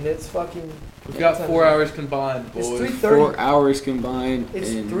bit. And it's fucking... We've got 4 hours combined, boys. It's 3:30. 4 hours combined. It's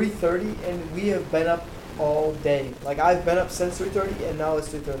and 3:30, and we have been up all day. Like, I've been up since 3:30, and now it's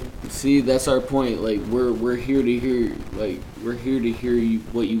 3:30. See, that's our point. Like, we're here to hear,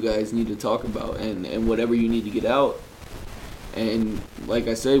 what you guys need to talk about, and whatever you need to get out. And like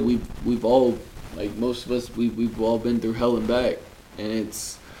I said, we've all, like, most of us, we've all been through hell and back, and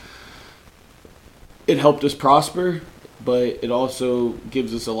it helped us prosper, but it also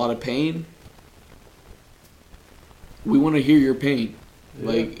gives us a lot of pain. We want to hear your pain, Yeah.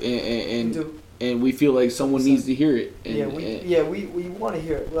 like, We and do. and we feel like someone needs to hear it. And, We want to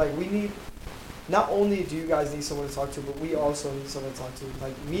hear it. Like, we need, not only do you guys need someone to talk to, but we also need someone to talk to.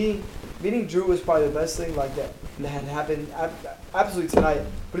 Like, meeting Drew was probably the best thing, like, that had happened absolutely tonight,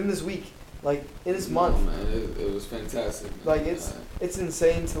 but in this week, like, in this month. Oh, man, it was fantastic. Man. Like, it's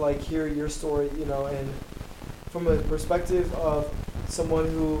insane to, like, hear your story, you know, and from a perspective of someone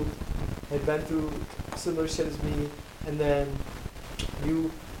who had been through similar shit as me, and then you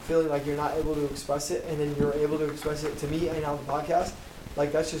feeling like you're not able to express it, and then you're able to express it to me and on the podcast.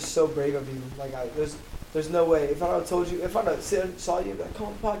 Like, that's just so brave of you. Like, there's no way. If I would have told you, if I would have saw you, like, come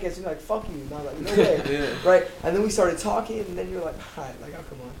on the podcast, you'd be like, fuck you. And I'm like, no way. Yeah. Right? And then we started talking, and then you're like, all right, like, oh,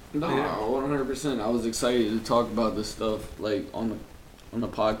 come on. No, 100%. I was excited to talk about this stuff, like, on the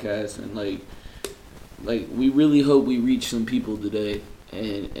podcast, and like we really hope we reach some people today.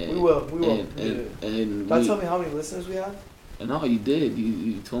 And We will. And Don't tell me how many listeners we have. no, you did.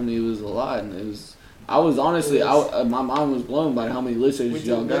 You told me it was a lot, and it was. I was honestly, my mind was blown by how many listeners We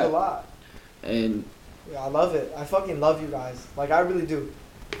y'all do a got. lot. And Yeah, I love it. I fucking love you guys. Like, I really do.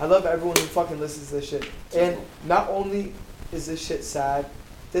 I love everyone who fucking listens to this shit. And not only is this shit sad,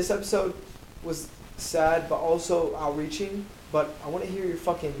 this episode was sad, but also outreaching. But I want to hear your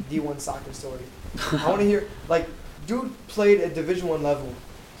fucking D1 soccer story. I want to hear, like, dude played at Division I level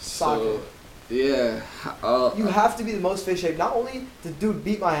soccer. so, yeah, You have to be the most fit shape. Not only did dude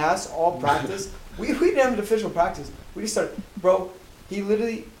beat my ass all practice, we didn't have an official practice. We just started, bro. He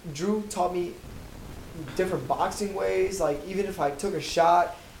literally, Drew taught me different boxing ways. Like, even if I took a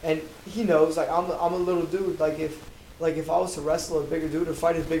shot, and he knows, like, I'm a little dude. Like if I was to wrestle a bigger dude or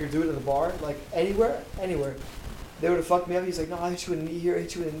fight a bigger dude in the bar, like anywhere, they would have fucked me up. He's like, no, I hit you with a knee here, I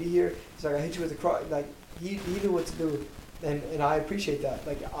hit you with a knee here. He's like, I hit you with a cross. Like, he knew what to do. And I appreciate that.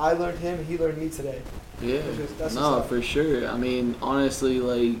 Like, I learned him, and he learned me today. yeah, That's no, what's up. for sure. I mean, honestly,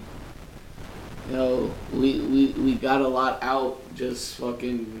 like, you know, we got a lot out just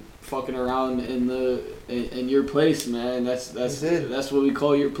fucking around in your place, man. That's We did. that's what we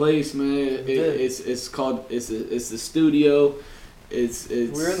call your place, man. It's called it's the studio. It's We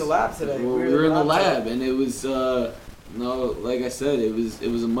were in the lab today. We were in the lab, and it was like I said, it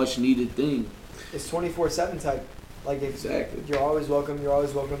was a much needed thing. It's 24/7 type. Like, if Exactly. you're always welcome. You're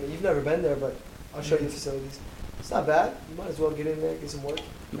always welcome. You've never been there, but I'll show you the facilities. It's not bad. You might as well get in there, get some work.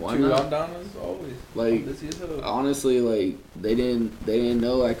 Why Dude, not? I'm down as always. Like, I'm busy as hell. honestly, like they didn't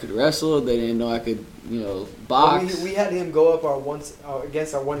know I could wrestle. They didn't know I could, box. We had him go up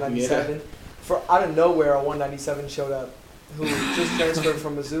against our 197. For out of nowhere, our 197 showed up, who just transferred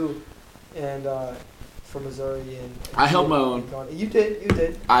from Mizzou, and from Missouri. And I held my own. You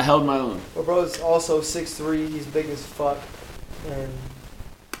did. I held my own. My bro's also 6'3". He's big as fuck, and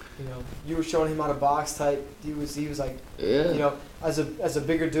you were showing him how to box type. He was like, Yeah. as a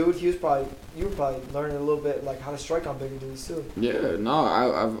bigger dude, you were probably learning a little bit like how to strike on bigger dudes too. Yeah.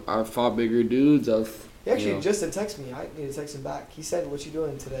 No, I've fought bigger dudes. He actually just did text me. I need to text him back. He said, "What you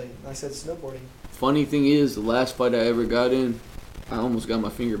doing today?" And I said, "Snowboarding." Funny thing is, the last fight I ever got in, I almost got my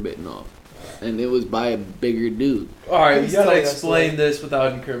finger bitten off, and it was by a bigger dude. All right, Please you gotta tell me that explain story. this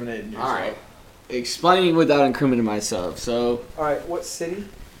without incriminating yourself. All right. Explaining without incriminating myself. So All right, what city?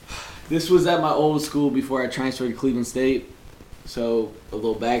 this was at my old school before I transferred to Cleveland State. So a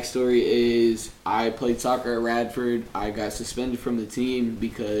little backstory is I played soccer at Radford. I got suspended from the team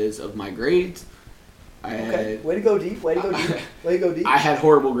because of my grades. Okay, way to go deep. Way to go deep. Way to go deep. I had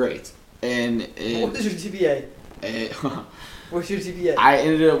horrible grades, and What is your GPA? What's your GPA? I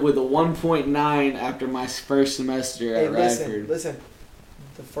ended up with a 1.9 after my first semester Hey, at Radford. listen.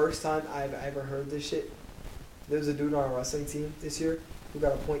 The first time I've ever heard this shit, there was a dude on our wrestling team this year who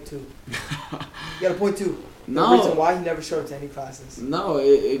got a .2. He got a .2. The reason why he never showed up to any classes. No,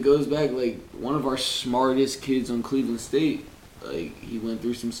 it goes back, like, one of our smartest kids on Cleveland State, like, he went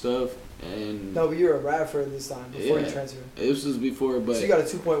through some stuff, and... No, but you were a Radford this time, before you transferred. This was before, but... So you got a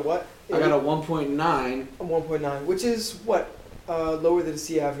 2 point what? I got a 1.9. A 1.9, which is what? Lower than the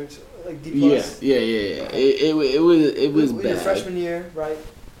C average, like D+. Yeah. It was bad. Your freshman year, right?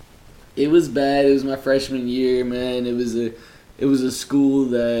 It was bad. It was my freshman year, man. It was a school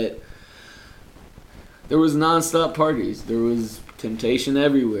that there was nonstop parties. There was temptation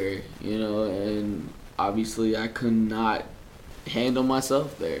everywhere, and obviously I could not handle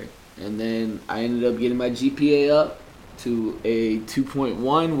myself there. And then I ended up getting my GPA up to a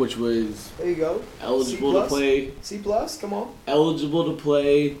 2.1, which was there you go. Eligible to play. C+, come on. Eligible to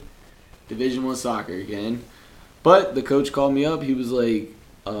play Division I soccer again. But the coach called me up. He was like,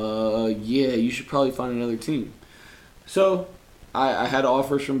 yeah, you should probably find another team. So I had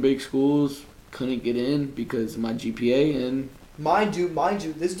offers from big schools, couldn't get in because of my GPA. And mind you,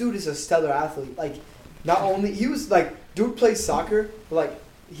 this dude is a stellar athlete. Like, not only he was like, dude plays soccer, but like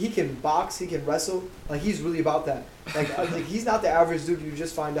he can box, he can wrestle. Like, he's really about that. Like he's not the average dude you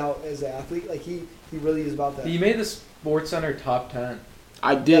just find out as an athlete. Like he really is about that. You made the Sports Center top 10.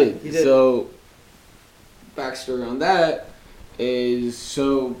 I did. Yeah, you did. So backstory on that is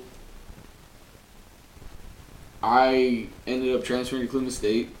I ended up transferring to Cleveland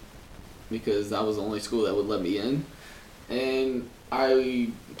State because that was the only school that would let me in, and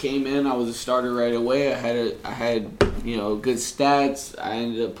I came in. I was a starter right away. I had good stats. I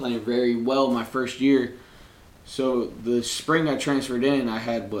ended up playing very well my first year. So the spring I transferred in, I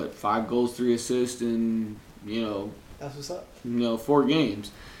had 5 goals, 3 assists, and that's what's up. 4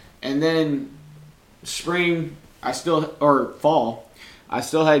 games, and then spring fall, I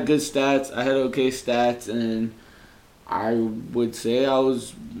still had good stats. I had okay stats, and I would say I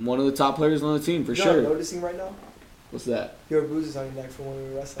was one of the top players on the team for sure. You know what I'm noticing right now? What's that? Your bruises on your neck from when we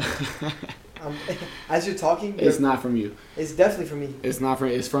were wrestling. As you're talking, it's not from you. It's definitely from me. It's not from.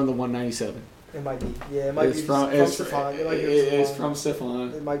 It's from the 197. It might be. Yeah, it might it's be from Stefan. It's from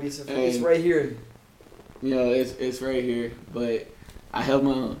Stefan. It might be Stefan. It's right here. It's right here. But I held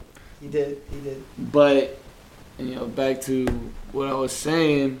my own. He did. But back to what I was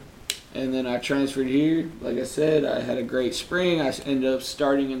saying, and then I transferred here. Like I said, I had a great spring. I ended up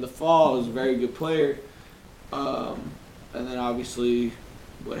starting in the fall. I was a very good player. And then obviously,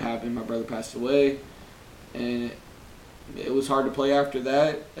 what happened? My brother passed away, and it was hard to play after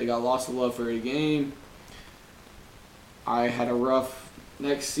that. I got lost the love for the game. I had a rough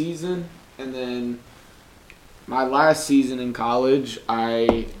next season, and then my last season in college,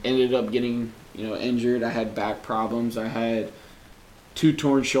 I ended up getting injured. I had back problems. I had 2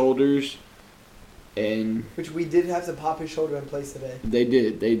 torn shoulders, and which we did have to pop his shoulder in place today. They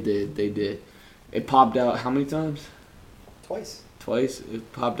did. It popped out how many times? Twice.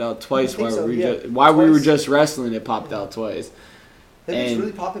 It popped out twice while we were just wrestling. It popped out twice. Did it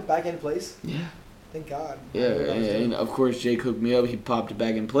really pop it back in place? Yeah. Thank God. Yeah, and of course Jake hooked me up. He popped it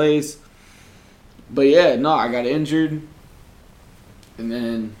back in place. But yeah, no, I got injured, and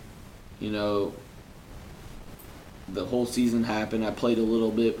then the whole season happened. I played a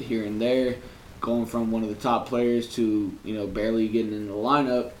little bit here and there, going from one of the top players to barely getting in the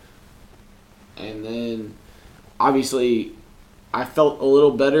lineup, and then obviously I felt a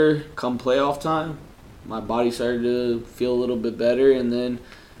little better come playoff time. My body started to feel a little bit better, and then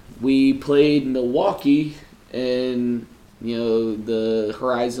we played Milwaukee in the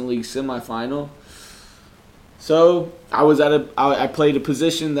Horizon League semifinal. So I played a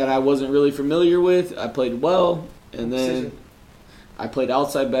position that I wasn't really familiar with. I played well, and then I played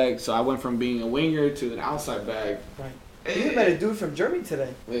outside back. So I went from being a winger to an outside back. Right. We met a dude from Germany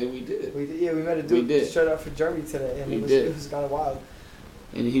today. We did. Yeah, we met a dude straight out from Germany today, and it was kind of wild.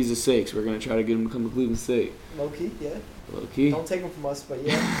 And he's a 6. We're gonna try to get him to come to Cleveland State. Low key, yeah. Low key. Don't take him from us, but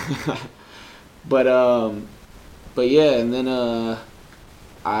yeah. but yeah, and then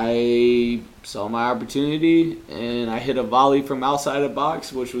I saw my opportunity, and I hit a volley from outside the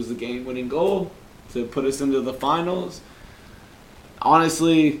box, which was the game-winning goal to put us into the finals.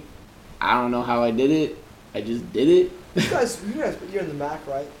 Honestly, I don't know how I did it. I just did it. You're in the MAC,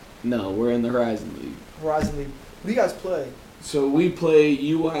 right? No, we're in the Horizon League. Horizon League. Who do you guys play? So we play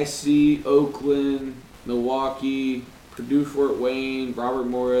UIC, Oakland, Milwaukee, Purdue Fort Wayne, Robert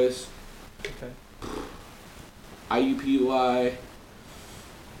Morris, IUPUI,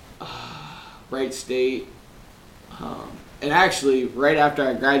 Wright State. And actually, right after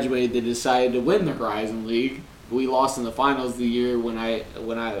I graduated, they decided to win the Horizon League. We lost in the finals the year when I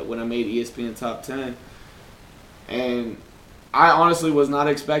made ESPN Top 10. And I honestly was not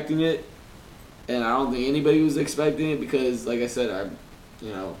expecting it. and I don't think anybody was expecting it because, like I said,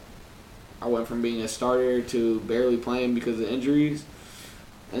 I went from being a starter to barely playing because of injuries,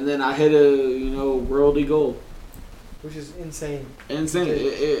 and then I hit a worldly goal, which is insane. Insane!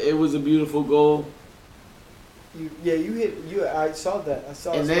 It was a beautiful goal. I saw that. I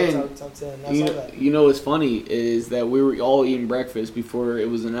saw. And then, top 10. I saw that. You know what's funny is that we were all eating breakfast before it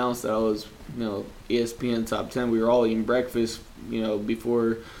was announced that I was ESPN top 10. We were all eating breakfast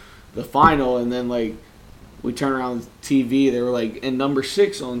before the final, and then like we turn around TV, they were like in number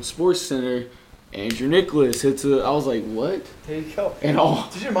 6 on Sports Center, Andrew Nicholas hits a. I was like, what? There you go. And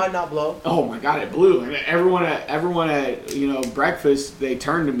did your mind not blow? Oh my god, it blew. And everyone at breakfast, they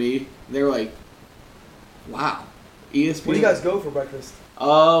turned to me. They were like, wow, ESPN. Where do you guys go for breakfast?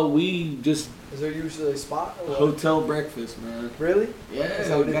 We just. Is there usually a spot? Or hotel breakfast, man. Really? Yeah,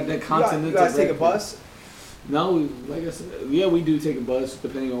 So we got that continental. You guys take a breakfast. bus? No, like I said, yeah, we do take a bus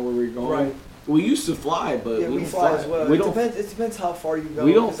depending on where we're going. Right. We used to fly, but we don't fly as well. It depends how far you go.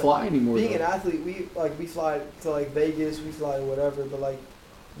 We don't fly anymore. Being though. an athlete, we fly to like Vegas, we fly to whatever, but like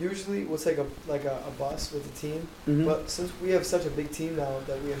usually we'll take a bus with the team. Mm-hmm. But since we have such a big team now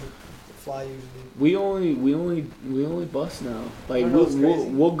that we have to fly usually. We only bus now. Like it's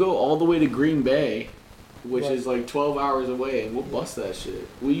we'll go all the way to Green Bay, which Right. is like 12 hours away, and we'll bus that shit.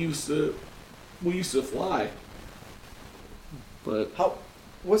 We used to fly. But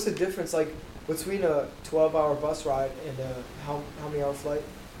what's the difference like between a 12-hour bus ride and how many hour flight?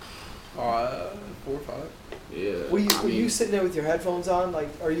 4 or 5. yeah. Were you sitting there with your headphones on? Like,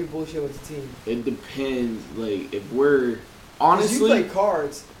 are you bullshit with the team? It depends. Like if we're 'Cause honestly. you play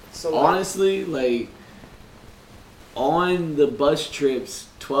cards. So Honestly, like, on the bus trips,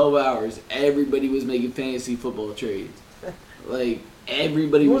 12 hours, everybody was making fantasy football trades. Like,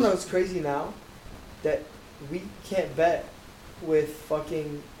 everybody you was... know what's crazy now? That we can't bet with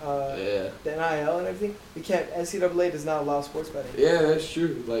fucking the NIL and everything. We can't. NCAA does not allow sports betting. Yeah, that's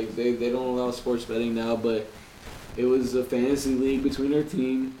true. Like, they don't allow sports betting now, but it was a fantasy league between our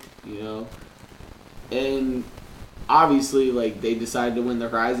team, And... obviously, like, they decided to win the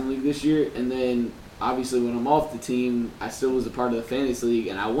Horizon League this year, and then, obviously, when I'm off the team, I still was a part of the Fantasy League,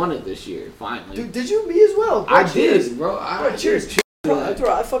 and I won it this year, finally. Dude, did you? Me as well. Bro, I cheers. did, bro. Cheers.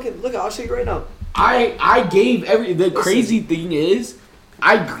 Bro, I fucking... Look, I'll show you right now. I gave the crazy thing is,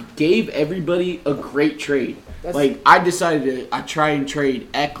 I gave everybody a great trade. Like, I decided I try and trade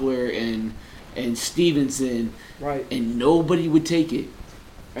Eckler and Stevenson, right, and nobody would take it.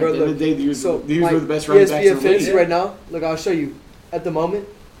 Bro, At the end of the day, these were the best running running backs in the fantasy league. right now. Look, I'll show you. At the moment,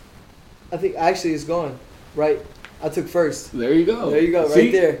 I think actually it's gone. Right, I took first. There you go.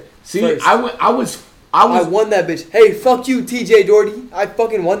 Right there. See, first. I won that bitch. Hey, fuck you, TJ Doherty. I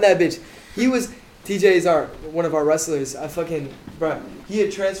fucking won that bitch. TJ is one of our wrestlers. Bro, he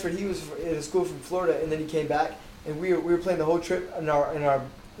had transferred. He was in a school from Florida, and then he came back, and we were playing the whole trip. In our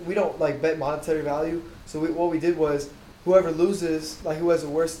we don't like bet monetary value. So what we did was, whoever loses, like who has the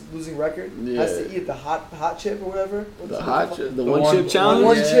worst losing record, has to eat the hot chip or whatever. The one chip challenge.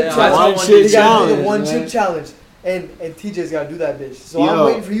 One chip challenge. The one chip challenge. And TJ's got to do that bitch. So I'm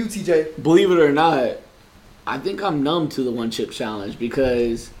waiting for you, TJ. Believe it or not, I think I'm numb to the one chip challenge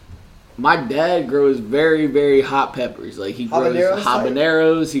because my dad grows very, very hot peppers. Like he grows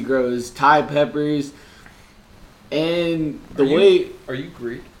habaneros, he grows Thai peppers, and are you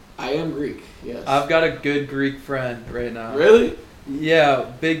Greek? I am Greek. Yes. I've got a good Greek friend right now. Really?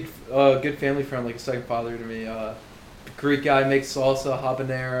 Yeah, big, good family friend, like a second father to me. Greek guy makes salsa,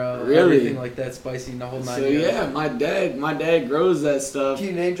 habanero, everything like that, spicy, the whole 9 So yeah, my dad grows that stuff. Can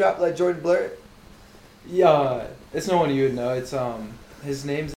you name drop like Jordan Blair? Yeah, it's no one you would know. It's his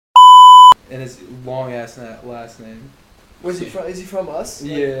name's and his long ass last name. Where's he from? Is he from us?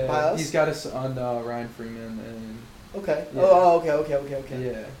 Like, Yeah, by us? he's got a son, Ryan Freeman, and okay. Yeah.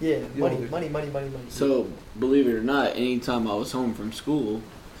 Okay. Yeah. Money. So believe it or not, anytime I was home from school,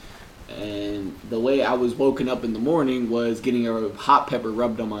 and the way I was woken up in the morning was getting a hot pepper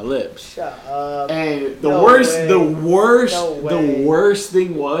rubbed on my lips. Shut up. And the way. worst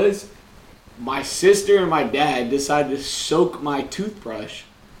thing was, my sister and my dad decided to soak my toothbrush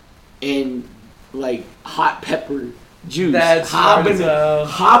in like hot pepper juice. That's habanero juice.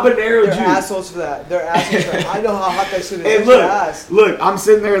 They're assholes for that. I know how hot that shit is. And look, I'm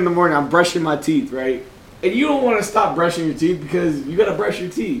sitting there in the morning, I'm brushing my teeth, right? And you don't want to stop brushing your teeth because you got to brush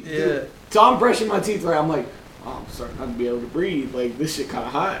your teeth. Yeah. So I'm brushing my teeth, right? I'm like, oh, I'm starting not to be able to breathe. Like, this shit kind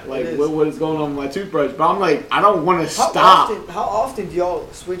of hot. Like, what is going on with my toothbrush? But I'm like, I don't want to stop. How often do y'all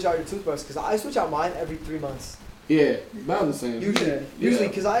switch out your toothbrush? Because I switch out mine every 3 months. Yeah, about the same. Usually,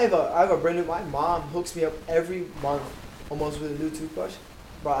 because I have a brand new. My mom hooks me up every month, almost with a new toothbrush,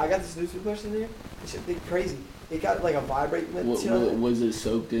 bro, I got this new toothbrush in there. This shit big crazy. It got like a vibrate. Was it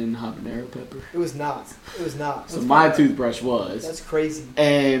soaked in habanero pepper? It was not. It was not. So my toothbrush was. That's crazy.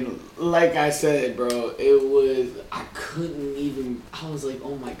 And like I said, bro, it was. I couldn't even. I was like,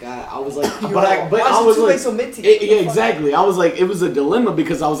 oh my god. I was like, but I was like, so minty? Yeah, exactly. I was like, it was a dilemma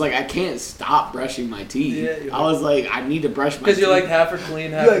because I was like, I can't stop brushing my teeth. Yeah, I was like, I need to brush my teeth. Because you're like half are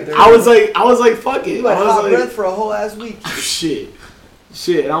clean, half are dirty. I was like, fuck it. You had hot breath for a whole ass week. Shit.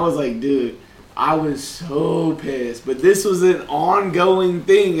 And I was like, dude. I was so pissed, but this was an ongoing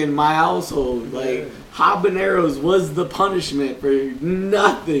thing in my household. Like, habaneros was the punishment for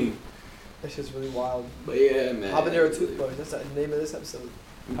nothing. That shit's really wild. But yeah, man. Habanero toothbrush. That's the name of this episode.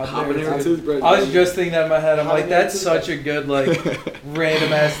 Habanero toothbrush. I was just thinking that in my head. I'm like, that's such a good, like,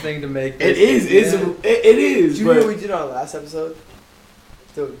 random ass thing to make. It is. It is. Did you hear what we did on our last episode?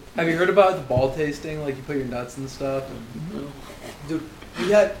 Dude. Have you heard about the ball tasting? Like, you put your nuts and stuff? No. Dude. We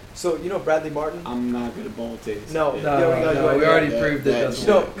had, so you know Bradley Martin? I'm not good at ball taste. No, we already proved that.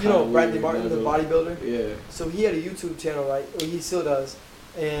 You know Bradley Martin, the bodybuilder? Yeah. So he had a YouTube channel, right? Or he still does.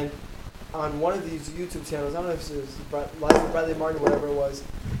 And on one of these YouTube channels, I don't know if it was Life of Bradley Martin or whatever it was,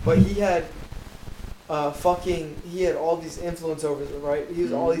 but he had he had all these influence over it, right? He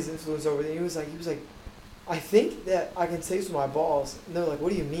was all these influence over it. He was like, I think that I can taste my balls. And they're like,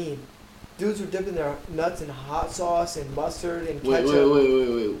 what do you mean? Dudes were dipping their nuts in hot sauce and mustard and ketchup.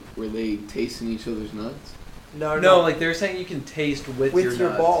 Wait. Were they tasting each other's nuts? No. Like they're saying you can taste with your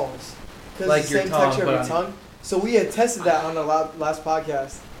nuts. Balls. Because like it's the same tongue, texture of your tongue. So we had tested that on the last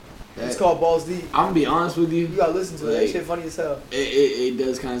podcast. It's called Balls Deep. I'm gonna be honest with you. You gotta listen to it. That shit funny as hell. It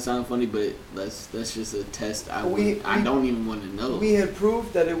does kind of sound funny, but that's just a test. I don't even want to know. We had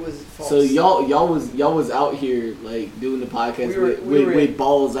proved that it was false. So y'all was out here like doing the podcast with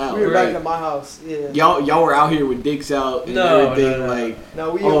balls out. We were back at my house. Yeah. Y'all were out here with dicks out and everything.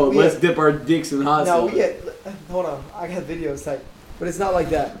 Let's dip our dicks in hot sauce. Hold on. I got videos type. But it's not like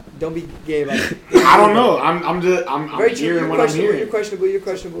that. Don't be gay about it. I don't know. I'm hearing what I'm hearing. You're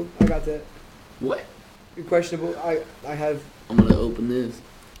questionable. I got that. What? You're questionable. I have. I'm gonna open this.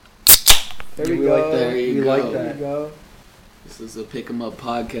 There we go. There you go. This is a Pick 'em Up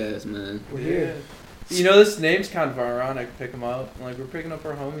podcast, man. We're here. You know, this name's kind of ironic. Pick 'em up. Like we're picking up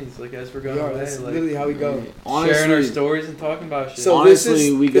our homies. Like as we're going away. That's like, literally how we go. Honestly, sharing our stories and talking about shit. So honestly,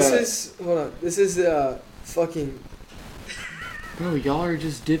 hold on. This is fucking. Bro, y'all are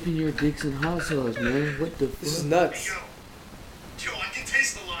just dipping your dicks in hot sauce, man. What the fuck? This is nuts. Yo, I can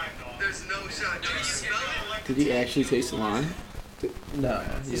taste the lime, dog. There's no shot. Did you smell it? Did he actually taste the lime? No.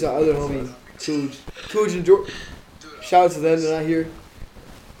 These are other homies. Cooge and George. Shout out to them. They're not here.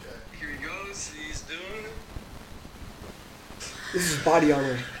 Here he goes. He's doing it. This is body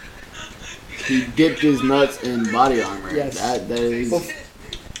armor. He dipped his nuts in body armor. Yes. That is. You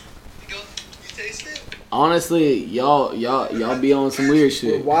taste it? Honestly, y'all be on some weird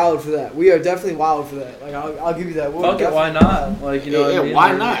shit. We're wild for that. We are definitely wild for that. Like I'll give you that. Fuck it, why not? Like you know, what I mean?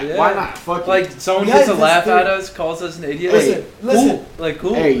 Why not? Yeah. Why not? Fuck like it. someone gets a laugh at us, calls us an idiot. Listen.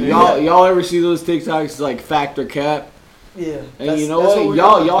 Cool. Hey, y'all ever see those TikToks like fact or cap? Yeah. And you know what?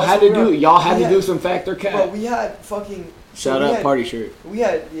 Y'all had to do some fact or cap. But we had fucking. Shout out party shirt. We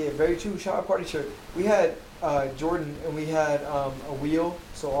had very true. Shout out party shirt. We had Jordan and we had a wheel.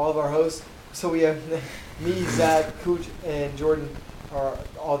 So all of our hosts. So we have me, Zach, Cooch, and Jordan are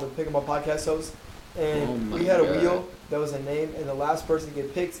all the Pick 'em Up podcast hosts. And we had a wheel that was a name, and the last person to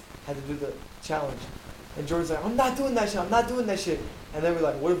get picked had to do the challenge. And Jordan's like, I'm not doing that shit. And then we're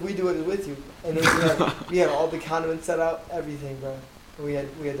like, what if we do it with you? And then we had all the condiments set out, everything, bro. And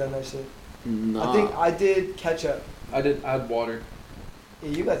we had done that shit. Nah. I think I did ketchup. I had water.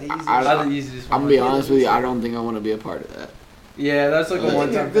 Yeah, you got the easiest. I had the easiest one. I'm gonna be honest with you, I don't think I want to be a part of that. Yeah, that's like a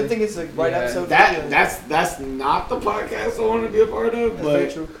one-time Good thing it's like right episode. That's not the podcast I want to be a part of. That's but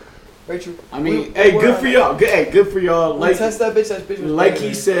very true. Very true. I mean, good for y'all. Good for y'all. Like test that bitch. That bitch was like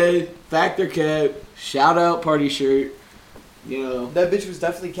he said, factor cap. Shout out party shirt. You know that bitch was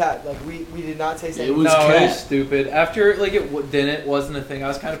definitely cat. Like we did not taste that. It was stupid. After like it wasn't a thing. I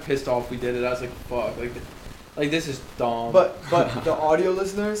was kind of pissed off we did it. I was like, fuck, like this is dumb. But the audio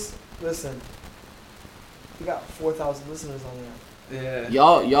listeners, listen. We got 4,000 listeners on there.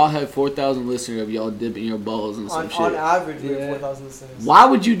 Yeah. Y'all have 4,000 listeners of y'all dipping your balls and some shit. On average, we have 4,000 listeners. Why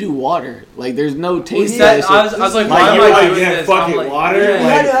would you do water? Like, there's no taste. I was like, why am I doing this? Fucking water. We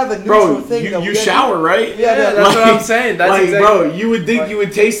had to have a neutral thing. You shower, right? Yeah, that's what I'm saying. That's like, exactly. bro, you would think you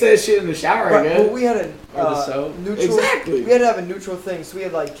would taste that shit in the shower, I guess. But we had a the soap. neutral. Exactly. We had to have a neutral thing. So we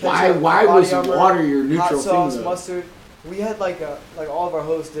had like ketchup, why was armor, water your neutral hot sauce, thing, mustard. we had like all of our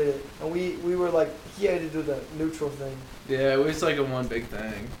hosts did it, and we were like he had to do the neutral thing. Yeah, it was like a one big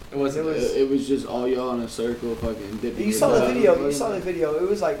thing. It wasn't. It was just all y'all in a circle, fucking dipping. You saw the video. You saw the video. It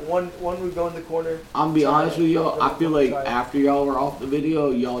was like one would go in the corner. I'm be honest with y'all. I feel like try it. after y'all were off the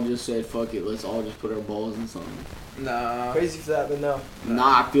video, y'all just said, "Fuck it, let's all just put our balls in something." Nah. Crazy for that, but no.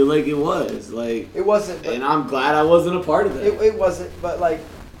 Nah, I feel like it was like. It wasn't. And I'm glad I wasn't a part of that. It wasn't, but like,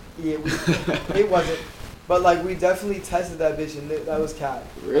 yeah, it wasn't. But like, we definitely tested that bitch, and that was cap.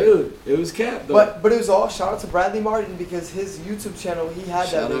 Really? It was cap though. But it was all shout out to Bradley Martin because his YouTube channel he had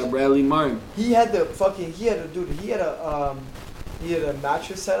Shout that. out Bitch. Bradley Martin. He had the fucking he had a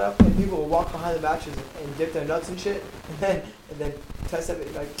mattress set up, and people would walk behind the mattress and dip their nuts and shit, and then test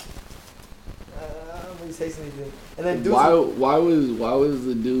it like. I don't really taste anything. And then dudes Why was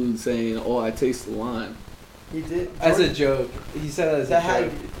the dude saying, "Oh, I taste the lime"? he did As a joke. He said it as That a had-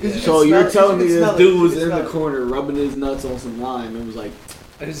 joke. 'cause Yeah. you So can you're smell it, telling you me can this smell it, dude you was can in smell the it. corner rubbing his nuts on some lime and was like,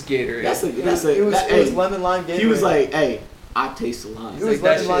 It was Gatorade. It was lemon lime Gatorade. he was like, "Hey, I taste the lime." It was like,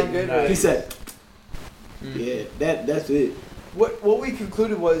 lemon that lime shit Gatorade. He said, Mm. "Yeah, that's it." What we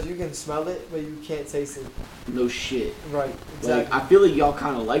concluded was you can smell it, but you can't taste it. No shit. Right, exactly. Like I feel like y'all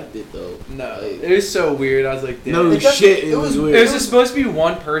kind of liked it though. No, Like, it was so weird. I was like, damn. no It doesn't- shit. it It was was- weird. It was just supposed to be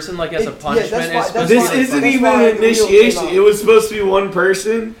one person, like as a Yeah, that's punishment. why- It's supposed that's to be This why- like, isn't that's even why an the wheel came initiation. out. It was supposed to be one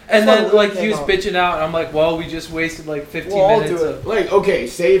person. and That's why then the like wheel he was came out. bitching out, and I'm like, well, we just wasted like 15 We'll all minutes. do of- Like, okay,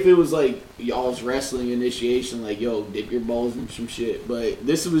 say if it was like y'all's wrestling initiation, like, yo, dip your balls in some shit. But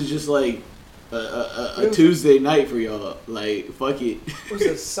this was just like a Tuesday night for y'all. Like, fuck it. It was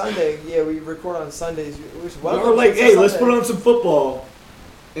a Sunday. Yeah, we record on Sundays. We were like, hey, let's put on some football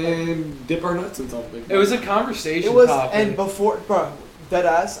and dip our nuts in something. It was a conversation It was, topic. and before, bro, dead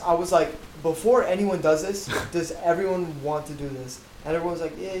ass. I was like, before anyone does this, does everyone want to do this? And everyone was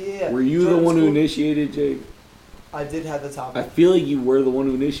like, yeah. Were you the Jordan's one who cool. initiated, Jake? I did have the I topic. feel like you were the one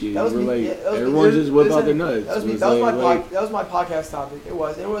who initiated. That was We're me. like, Yeah, that was me. everyone just whip Listen, out their nuts. That was me. It That was my like- that was my podcast topic. It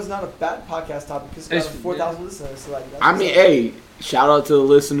was. And it was not a bad podcast topic because it got It's- 4,000 listeners. So like, that's I what's mean, up. hey, shout out to the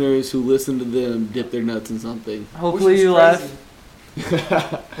listeners who listen to them dip their nuts in something. hopefully Which you was laughed. crazy.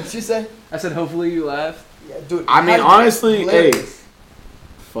 What'd you say? I said, hopefully you laughed. Yeah, dude. I mean, that- honestly, hilarious. hey,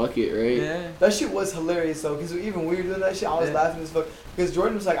 fuck it, right? Yeah. That shit was hilarious though, because even we were doing that shit, I was Yeah. laughing as fuck. Because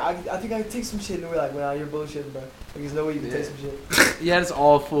Jordan was like, I think I can take some shit, and we were like, well, you're bullshitting, bro. Like, there's no way you can Yeah. take some shit. Yeah, it's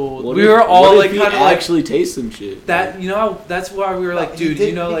all full. What We if- were all what like if he kind of like actually taste some shit. that. You know, how, that's why we were like, No, he dude, did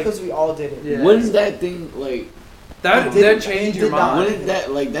you know, like because we all did it. Yeah. When's that thing like? that He did- that changed he your did not. mind. When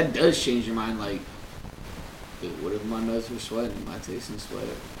that like that does change your mind. Like, dude, what if my nuts were sweating? Am I tasting sweat?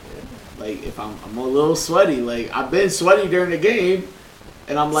 Like, if I'm a little sweaty. Like, I've been sweaty during the game,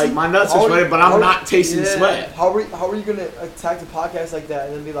 and I'm like, See, my nuts how are are sweaty, you- but how I'm are- not tasting yeah. sweat. How are you gonna attack the podcast like that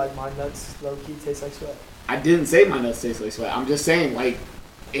and then be like, my nuts low key taste like sweat? I didn't say my nuts taste like sweat. I'm just saying, like,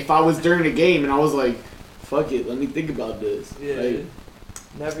 if I was during the game and I was like, fuck it, let me think about this. Yeah. Like,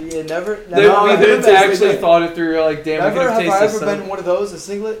 Never. They, No, we I didn't didn't taste actually like that. thought it through. Like, damn, we Never could have have I tasted ever been some. one of those, a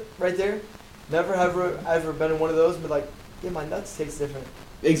singlet right there. Never have I ever been in one of those and be like, yeah, my nuts taste different.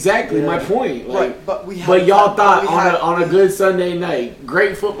 exactly Yeah. my point. Like, Right, but we had. but y'all thought we on had- on a good Sunday night,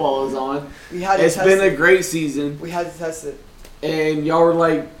 great football is on. We had to It's test been a it. great season, We had to test it. and y'all were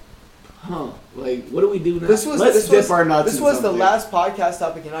like, huh, like, what do we do now? Let's dip was, our nuts This in was the something. last podcast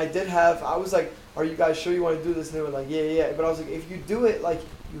topic, and I was like, "Are you guys sure you want to do this?" And they were like, "Yeah." But I was like, "If you do it, like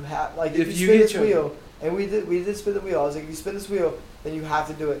you have, like if you spin get this your- wheel, and we did spin the wheel. I was like, if you spin this wheel, then you have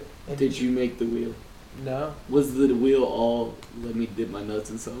to do it." And Did you make the wheel? No, Was the wheel all, let me dip my nuts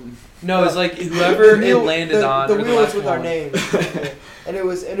in something? no, it's like whoever The wheel- it landed on. The or wheel was last with our one. names, and it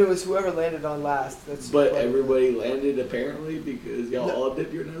was whoever landed on last. That's But what- everybody landed apparently because y'all No. all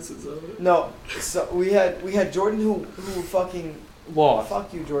dip your nuts in something. No, so we had Jordan who fucking Lost.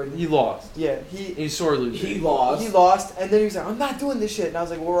 fuck you, Jordan. He lost. Yeah, He's sore loser. He lost. he lost, and then he was like, "I'm not doing this shit," and I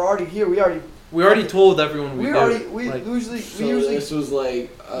was like, well, "We're already here. We already told everyone we we did. usually this was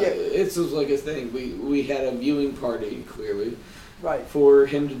like, Yeah. this was like a thing. We had a viewing party clearly right." for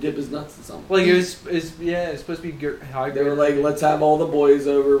him to dip his nuts in something. Like it's supposed to be high. They were like, let's have all the boys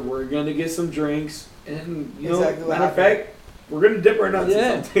over. We're gonna get some drinks, and you Exactly know, what matter of happened. fact, we're gonna dip our nuts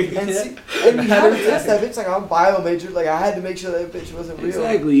Yeah. in something. And, Yeah. see, and you had to test that bitch. Like I'm a bio major. Like I had to make sure that bitch wasn't real.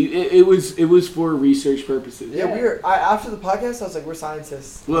 Exactly. It was for research purposes. Yeah, after the podcast, I was like, we're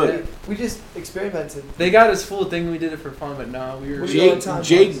scientists. Look. we just experimented. They got us full thinking we did it for fun, but no, we were. What do you Jake, time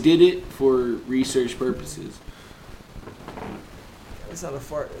Jake was? did it for research purposes. It's not a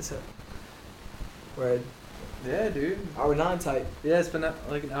fart. It's a word. Yeah, dude. Hour 9 type. Yeah, it's been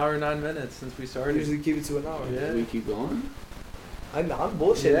like an hour and 9 minutes since we I started. usually keep it to an hour. Yeah. Can we keep going? I'm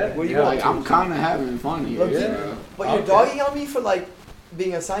bullshitting. Yeah, Like, what are you yeah, going Like, to? I'm kind of having fun here. Look, Yeah. But you're Okay. dogging on me for like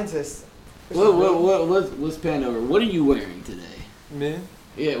being a scientist. Let's pan over. What are you wearing today? Me?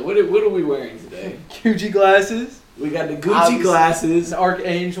 Yeah, what are we wearing today? Gucci glasses. We got the Gucci Obviously. glasses, The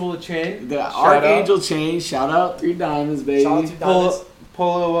Archangel chain. the Shout Archangel chain. Shout out 3 Diamonds, baby. Shout out to Diamonds.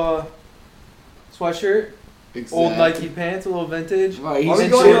 Polo sweatshirt. Exactly. Old Nike pants, a little vintage. Right, Are he's we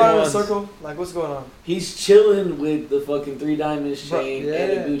and going shit around in a ones. circle? Like, what's going on? He's chilling with the fucking 3 Diamonds Bro, chain yeah.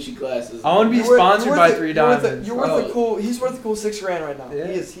 and the Gucci glasses. I want to be You're worth- sponsored you're by worth 3 you're worth Diamonds. You're worth Bro. a cool. He's worth a cool $6,000 right now. Yeah.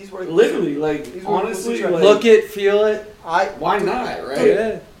 He is. He's worth. Literally, like, He's worth honestly, $6,000. like, Look it, feel it. why not, right?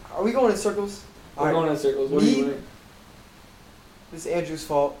 Yeah. Are we going in circles? We're Alright, going in circles. What are Me? you wearing? This is Andrew's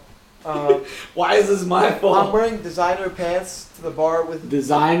fault. Why is this my I'm fault? wearing designer pants to the bar with.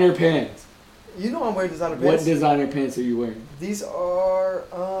 Designer pants. You know I'm wearing designer What pants. designer pants are you wearing? These are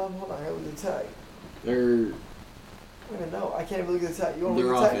hold on, I gotta look at the tag. They're I don't even know. I can't even look at the tag. You want to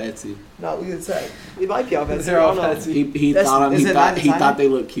they're look off at the tag? Etsy. No, look at the tag. It might be off Etsy. They're I off don't know. Etsy. He That's- thought is it not he thought designer? they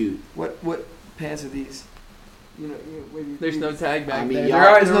looked cute. What pants are these? You know, There's no tag back I mean, there. y'all, There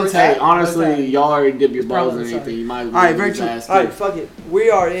are there's no no tag. hey, honestly, No tag. y'all already dip your balls Probably in anything. sorry. You might as All well right, leave very his true. ass All right, too. fuck it. We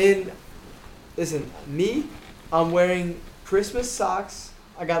are in. Listen, me. I'm wearing Christmas socks.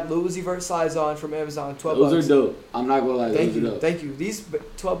 I got Louis Versailles on from Amazon. $12. Those are dope. I'm not gonna lie, Thank those are you, dope. thank you. These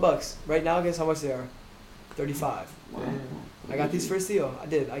 $12 right now. Guess how much they are? $35. Wow. I got these for a steal. I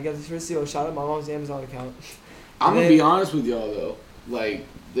did. I got these for a steal. Shout out my mom's Amazon account. I'm gonna And be then- honest with y'all though. Like,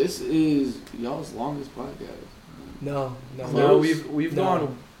 this is y'all's longest podcast. No. No, we've No.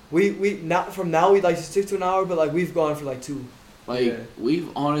 gone. We not from now. We'd like to stick to an hour, but like we've gone for like 2. Like, Yeah. we've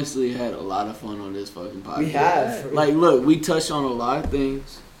honestly had a lot of fun on this fucking podcast. We have. Yeah. Like, look, we touched on a lot of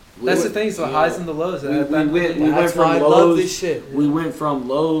things. That's the thing. It's the highs and the lows. we That- went- that- we went That's from why I love lows. this shit. We went from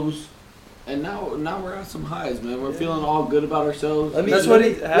lows, and now we're at some highs, man. We're feeling all good about ourselves. Let me- That's let what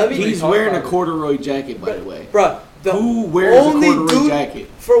me- he. let me- we He's talk wearing a about it. corduroy jacket, by the way. Bruh, the Who wears a only corduroy dude- jacket?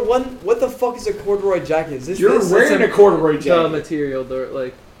 For one, what the fuck is a corduroy jacket? Is this You're this? wearing a corduroy The jacket. material, the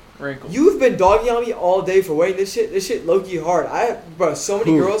like wrinkle. You've been dogging on me all day for wearing this shit. This shit low-key hard. Bro, so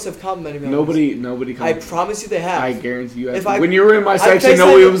many Who? girls have complimented me on Nobody this. I comes. promise you they have. I guarantee you. If I- when you were in my I'm section, FaceTiming-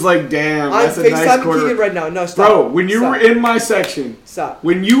 nobody was like, "Damn, I'm that's a nice FaceTiming corduroy." Keegan right now. No, stop. Bro, when you Stop. were in my section, Stop.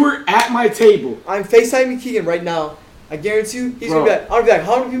 when you were at my table, I'm FaceTiming Keegan right now. I guarantee you, he's Bro. gonna be like, I'll be like,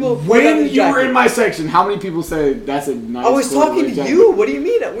 how many people? when you were in my section, how many people said that's a nice? I was corduroy talking to jacket? you. What do you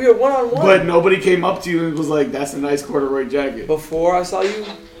mean? We were one-on-one. But nobody came up to you and was like, "That's a nice corduroy jacket." Before I saw you,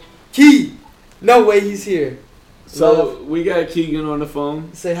 Key. No way he's here. So Love. we got Keegan on the phone.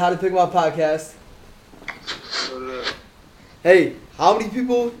 Say hi to Pick My Podcast. Hey, how many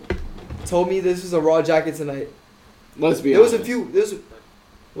people told me this was a raw jacket tonight? Let's be There was honest. a few.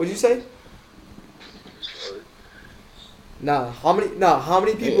 What'd you say? Nah. How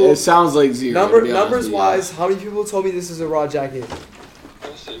many people? It sounds like zero. to be honest Numbers with you. wise, how many people told me this is a raw jacket?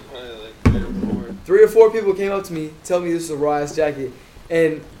 I'll say probably like 3 or 4. 3 or 4 people came up to me, tell me this is a raw ass jacket,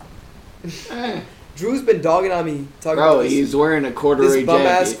 and Eh. Drew's been dogging on me talking Bro, about this. he's wearing a corduroy This bum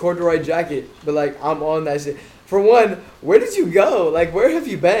ass jacket. corduroy jacket, but like I'm on that shit. For one, where did you go? Like, where have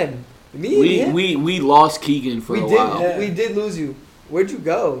you been? Me and him? We lost Keegan for a while. Yeah. We did lose you. Where'd you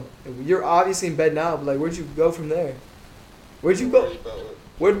go? You're obviously in bed now, but like, where'd you go from there? Where'd you go?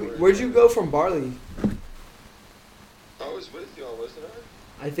 Where'd you go from Barley? I was with y'all, wasn't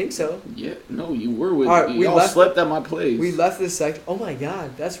I? I think so. Yeah, no, you were with All right, me. we Y'all left- slept at my place. We left this section. Oh my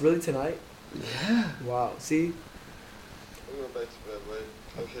god, that's really tonight. Yeah. Wow. See. I'm going back to bed late.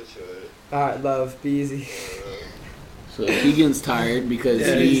 I'll catch you later. All right, love. Be easy. So Keegan's tired because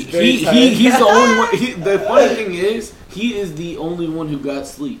Yeah, he's he's very tired. he's the only one. The funny thing is, he is the only one who got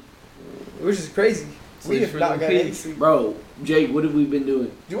sleep. Which is crazy. We Sleep have for not the got any peak. sleep. Bro, Jake, what have we been doing?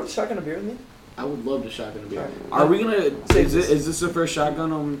 Do you want a shotgun a beer with me? I would love to shotgun a beer. Alright. Are we gonna? Save Is this. this the first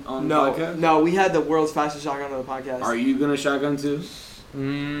shotgun on the podcast? No. We had the world's fastest shotgun on the podcast. Are you gonna shotgun too?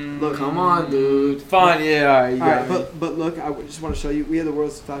 Look, Come on, dude. Fine, yeah, alright. You All right, got me. but look, I just want to show you. We had the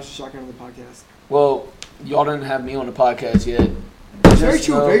world's fastest shotgun on the podcast. Well, y'all didn't have me on the podcast yet. Very Just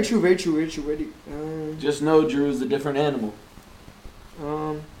true. know- Very true. Very true. Very true. Ready? Just know Drew is a different animal.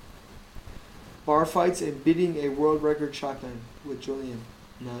 Bar fights and beating a world record shotgun with Julian.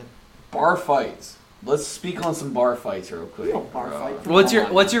 Nut. Bar fights. Let's speak on some bar fights real quick. We don't bar bro. fight.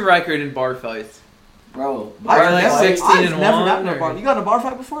 What's your record in bar fights? Bro? I've like 16 I've and never 1, gotten in a or- bar. You got in a bar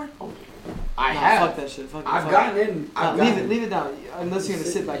fight before? I Nah, have. Fuck that shit. Fuck it. I've fuck gotten it. in. Nah, leave it down. Unless you're gonna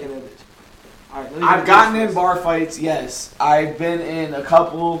sit back in it. All right. I've gotten in bar fights. Yes, I've been in a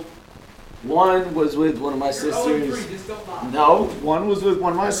couple. One was with one of my sisters. No, one was with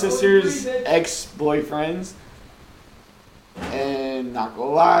one of my sister's ex-boyfriends, and not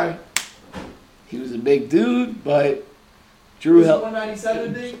gonna lie. He was a big dude, but Drew Was he helped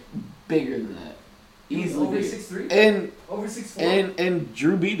 197 big? bigger than that. Easily Over bigger. 6'3"? And Over 6'4"? and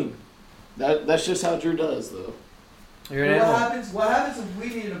Drew beat him. That's just how Drew does, though. You're an animal. What happens if we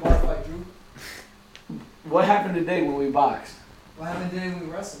needed a bar fight, Drew? What happened today when we boxed? What happened today when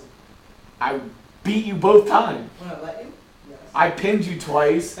we wrestled? I beat you both times. When I let you? Yes. I pinned you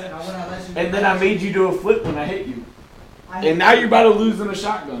twice, Now when I let you and then I made you do a flip when I hit you. I hate And now you're about to lose in a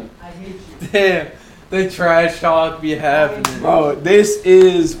shotgun. I hate you. Damn, the trash talk be happening. Bro, this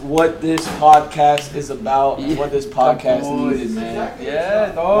is what this podcast is about and what this podcast boys. needed, man. Exactly.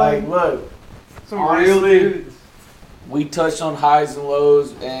 Yeah, dog. Like, look, Some honestly, real dudes. we touched on highs and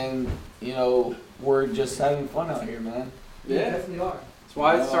lows, and, you know, we're just having fun out here, man. You definitely are. That's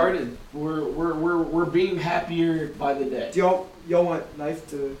why it started. We're being happier by the day. Do y'all want knife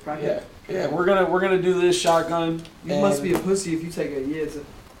to crack Yeah, it? yeah, we're gonna do this shotgun. You must be a pussy if you take it. Yeah, it's a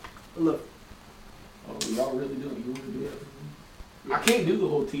look. Oh, y'all really doing? You want to do it? I can't do the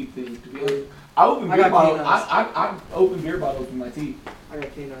whole teeth thing. To be honest, I open I beer got bottles. canines. I open beer bottles with my teeth. I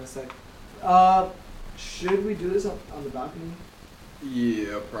got canine in a sec. Should we do this on the balcony?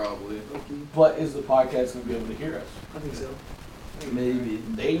 Yeah, probably. Okay. But is the podcast gonna be able to hear us? I think so. Maybe.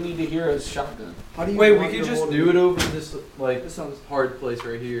 They need to hear us shotgun. How do you Wait, we want could your just hold do of it over this like This sounds hard place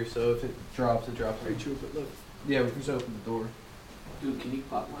right here. So if it drops, it drops. very true, but look. Yeah, we can just open the door. Dude, can you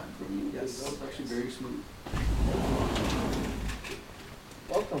pop mine for me? Yes. That was actually very smooth.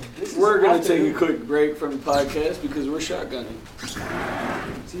 Welcome. This We're is gonna afternoon. take a quick break from the podcast because we're shotgunning.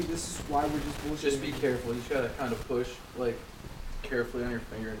 See, this is why we're just bullshitting. Just be careful. You just gotta kind of push like carefully on your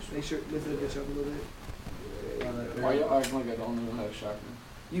finger. And Make sure lift it up a little bit. Why y'all acting like I don't know how to shotgun?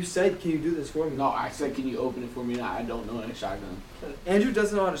 You said, "Can you do this for me?" No, I said, can you open it for me? I don't know how to shotgun. Andrew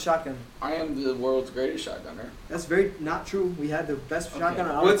doesn't know how to shotgun. I am the world's greatest shotgunner. That's very not true. We had the best Okay. shotgun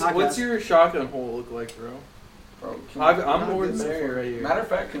on our podcast. What's your shotgun hole look like, bro? Bro, I'm not more good than so there far. right here. matter of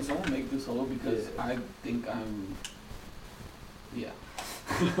fact, can someone make this hole? Because Yeah. I think I'm. Yeah.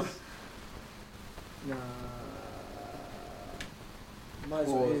 Nah. Might as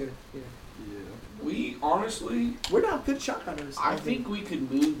well. Well, Here. Yeah. We honestly, We're not good shotgunners. I think we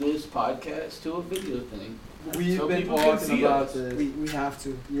could move this podcast to a video thing. We've So been people can talking see about us. this. we have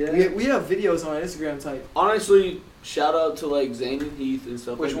to. Yeah. We have videos on our Instagram type. Honestly, shout out to like Zane and Heath and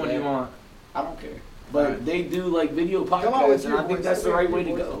stuff Which like one that. do you want? I don't care. But Alright. they do like video Come on with podcasts, and your I think voice. that's the Your right way to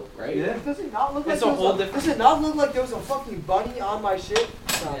voice. go, right? Yeah. Does it not look It's like a whole different- Does it not look like there was a fucking bunny on my shit?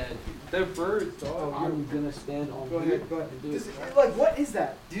 No. They're birds, dog. I'm gonna stand on Go here ahead. Go ahead. and do Does it. it, like, what is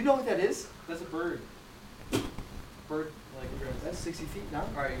that? Do you know what that is? That's a bird. Bird, like That's 60 feet now.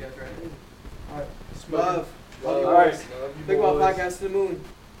 All right, you guys ready? All right. Smoking. Love. Love you All right. boys. Big Wild Podcast to the moon.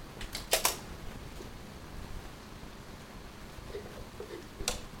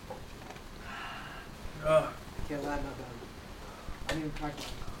 Can't lie, not bad. I didn't even crack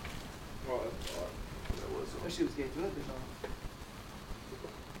one. That shit was getting good, bitch.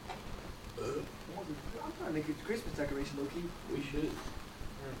 I'm trying to make it a Christmas decoration, low key. We should.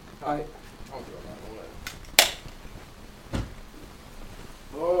 Alright.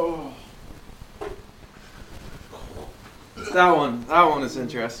 Oh. That one is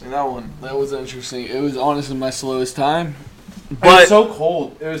interesting. That one. That was interesting. It was honestly my slowest time. It was so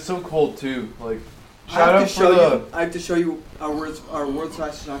cold. It was so cold too. Like, shout out for the. I have to show you our world's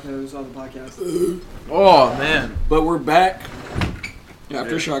fastest shotgun that was on the podcast. Oh man. But we're back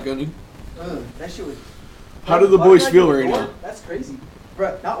after shotgunning. That shit was. How do the Why boys did I feel get right bored? now? That's crazy,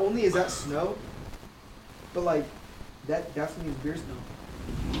 bro. Not only is that snow, but like that definitely is beer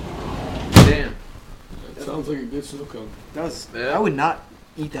snow. Damn. That sounds like a good snow cone. Does. Yeah. I would not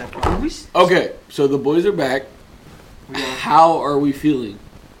eat that. Bro. Okay, so the boys are back. How are we feeling?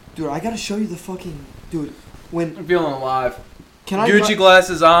 Dude, I gotta show you the fucking dude. When I'm feeling alive. can I? Gucci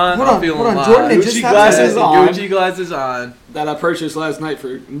glasses on. Hold I'm on, feeling hold on. alive. Jordan, Gucci just glasses happened. on. Gucci glasses on. That I purchased last night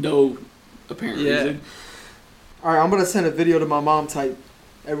for no apparent Yeah. reason. All right, I'm gonna send a video to my mom. Type.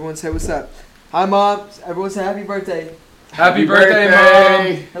 Everyone say what's up. Hi, mom. Everyone say happy birthday. Happy birthday,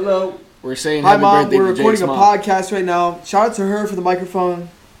 Mom. Hello. We're saying Hi, happy mom. birthday We're to recording Jake's a mom. podcast right now. Shout out to her for the microphone.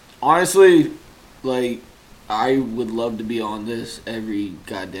 Honestly, like, I would love to be on this every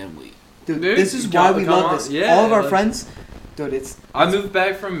goddamn week. Dude, Dude, this is you why gotta we come love on. this. Yeah, All of our like- friends. Dude, it's. I moved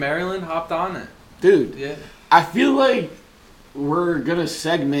back from Maryland, hopped on it. Dude, Yeah. I feel like we're gonna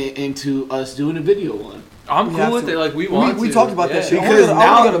segment into us doing a video one. I'm We cool have with to. it. Like we want We to. talked about that shit. I Because wanna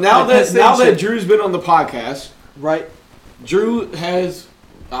now go to that Penn State. Drew's been on the podcast, Right. Drew has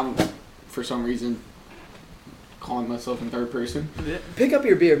for some reason calling myself in third person. Pick up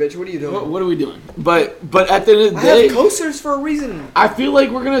your beer, bitch. What are you doing? What are we doing? But at the end of the I day, have coasters for a reason. I feel like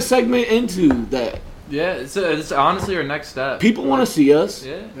we're gonna segment into that. Yeah, it's honestly our next step. People want to see us.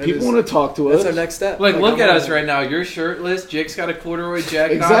 Yeah. People want to talk to us. That's our next step. Like look I'm at on us it. right now. You're shirtless. Jake's got a corduroy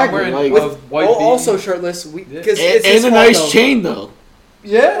jacket Exactly, on. I'm wearing like- a white Also beanie. shirtless. Yeah. Because And a nice chain though.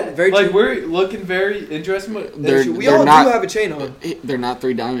 Yeah, Very like true. we're looking very interesting. But We all do have a chain on, They're not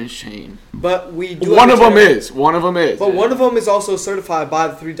 3 diamonds chain. but we do. One have of a them chain on. is. One of them is. But one of them is also certified by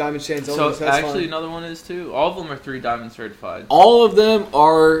the 3 diamond chains. so Only, so that's actually, fine. another one is too. All of them are 3 diamond certified. All of them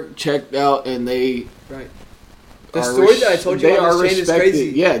are checked out, and they Right. The are story that I told you they about are this chain is respected.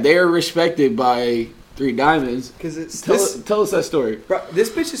 crazy. Yeah, they are respected by 3 diamonds. Because it's Tell us that story. Bro, this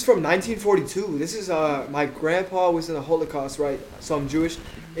bitch is from 1942. This is my grandpa was in the Holocaust, right? So I'm Jewish,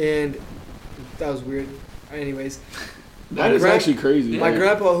 and that was weird. Anyways, That is actually crazy. my man.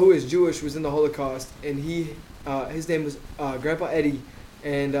 grandpa, who is Jewish, was in the Holocaust, and his name was Grandpa Eddie,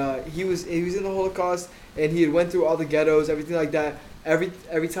 and he was in the Holocaust, and he had went through all the ghettos, everything like that.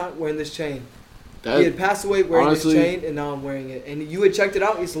 Every time wearing this chain. He had passed away wearing honestly, this chain, and now I'm wearing it. And you had checked it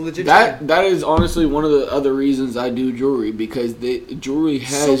out. It's a legit chain. That is honestly one of the other reasons I do jewelry, because the jewelry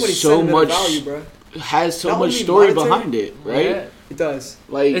has many so sentimental much value, bro. has so Not much only story monetary- behind it, right? Yeah. It does.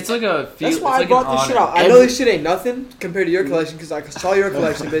 Like It's like a feel. That's why it's I like brought this shit an out. I honor. know this shit ain't nothing compared to your collection because I saw your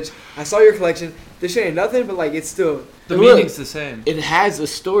collection, bitch. I saw your collection. This shit ain't nothing, but like it's still. The Look, meaning's the same. it has a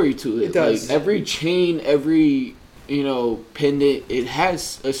story to it. It does. Like every chain, every pendant, it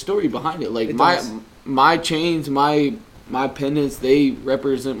has a story behind it. Like It my does. my chains, my pendants, they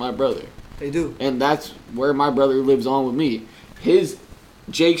represent my brother, They do. and that's where my brother lives on with me.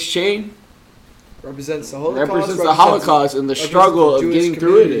 Jake's chain Represents the Holocaust. represents the Holocaust and the represents struggle the of Jewish getting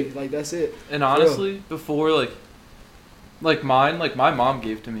through community. it. Like that's it. And honestly, before like mine, like my mom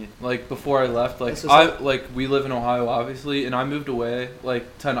gave to me. Like before I left, like That's what's we live in Ohio obviously, and I moved away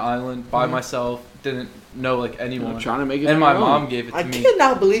like to an island by Mhm. myself. Didn't know like anyone. I'm trying to make it. And on my your own. mom gave it to I me.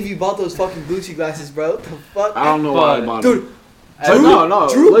 cannot believe you bought those fucking Gucci glasses, bro. What the fuck? I don't know why I But- bought them. Dude, But Drew- no.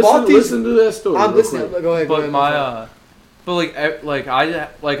 Drew bought these- Listen to that story. I'm real listening. quick. Go ahead. Go But ahead, my but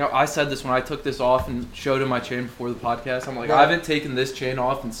I said this when I took this off and showed him my chain before the podcast. I'm like, Right. I haven't taken this chain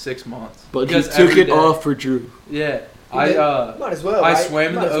off in 6 months. But he Because took every it day- off for Drew. Yeah, Might as well. I right? swam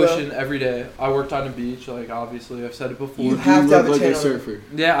in Might the as well. ocean every day. I worked on the beach, like obviously I've said it before. You have to have a look like chain a on. surfer.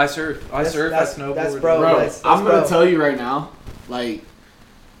 Yeah, I surf. I surf. I snowboard. That's bro. Bro, That's I'm gonna bro. tell you right now, like,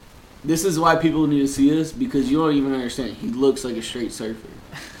 this is why people need to see us, because you don't even understand. He looks like a straight surfer.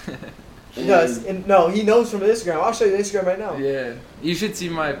 He does. And no, he knows from Instagram. I'll show you the Instagram right now. Yeah, you should see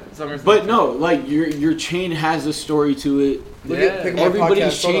my summer. But no, like your chain has a story to it. Look Yeah. at Pick 'em Up Everybody's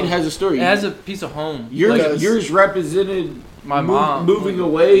podcast. Hold chain on. has a story. it has a piece of home. Because- Yours represented My mom moving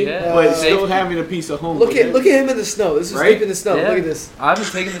away, Yeah. but Uh, still having a piece of home. Look at him in the snow. This is Right? deep in the snow. Yeah. Look at this. I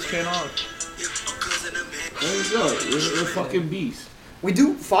haven't taken this chain off. There you go. You're a fucking beast. We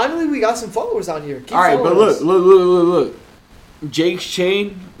got some followers on here. Keep All right, but following us. look. Jake's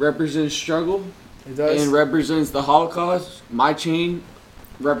chain represents struggle It does. and represents the Holocaust. My chain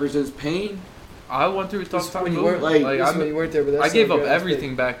represents pain. I went through a This tough is time when you moving. weren't, Like, this is when you weren't there, but that's I gave so up good. That's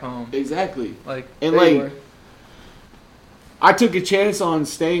everything back home. Exactly. Like And big. There you like, were. I took a chance on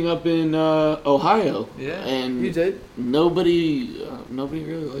staying up in Ohio. Yeah. And You did. nobody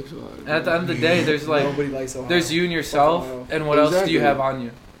really likes Ohio. and at the end of the day, there's like Nobody likes Ohio. there's you and yourself, Ohio. and what else do Exactly. you have on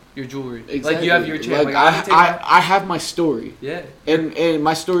you? Your jewelry. Exactly. Like you have your chain. Like, Like, I haven't taken that- I have my story, Yeah, and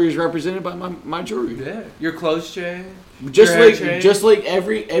my story is represented by my jewelry. yeah. Your clothes chain. Just Your like chain. just like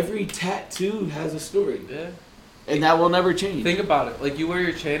every tattoo has a story, Yeah. and that will never change. Think about it. Like you wear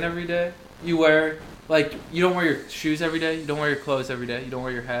your chain every day. You wear like you don't wear your shoes every day. You don't wear your clothes every day. You don't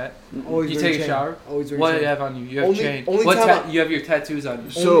wear your hat. Always You wear take a chain. shower? Always wear What do chain. you have on you? You have Only- chain. only What time you have your tattoos on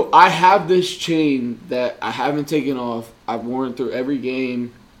you. So I have this chain that I haven't taken off. I've worn through every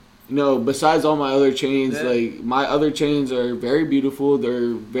game. Besides all my other chains, Yeah. like my other chains are very beautiful. They're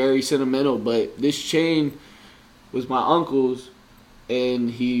very sentimental. But this chain was my uncle's,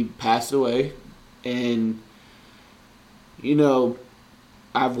 and he passed away. And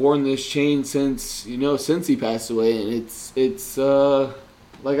I've worn this chain since he passed away, and it's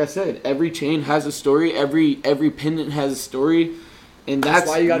like I said, every chain has a story. Every pendant has a story, and That's that's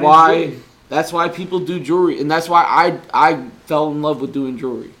why you got into why. jewelry. That's why people do jewelry, and that's why I fell in love with doing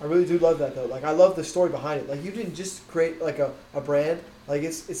jewelry. I really do love that though. Like I love the story behind it. Like you didn't just create like a brand. Like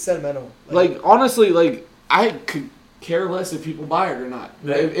it's sentimental. Like honestly, like I could care less if people buy it or not.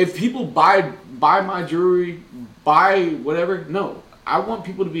 Yeah. If people buy my jewelry, buy whatever, no. I want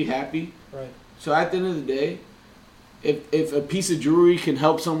people to be happy. Right. So at the end of the day, if a piece of jewelry can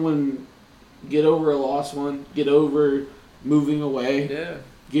help someone Get over a lost one. Get over moving away. Yeah.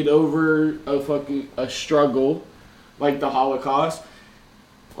 Get over a struggle, like the Holocaust.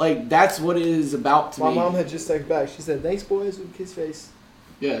 Like, that's what it is about to My me. mom had just texted back. She said, "Thanks, boys," with a kiss face.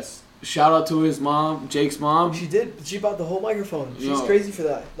 Yes. Shout out to his mom, Jake's mom. She did. She bought the whole microphone. She's Yo. crazy for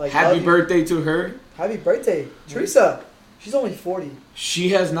that. Like, Happy love you. birthday to her. Happy birthday, Teresa. She's only 40, She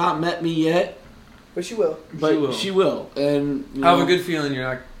has not met me yet, but she will. but she will. And you I have know, a good feeling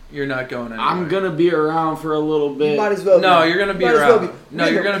you're not going anywhere. I'm gonna be around for a little bit. You might as well. No, be. you're gonna be Might as well around. be. No,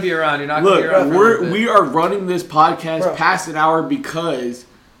 you're gonna be around. You're not Look, gonna be around. for a little bit. we are running this podcast Bro. past an hour because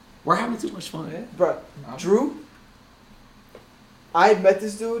we're having too much fun. Yeah. Bro, Drew. I had met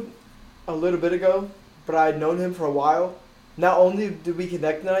this dude a little bit ago, but I had known him for a while. Not only did we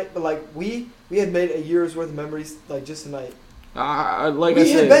connect tonight, but like we had made a year's worth of memories like just tonight. Like we I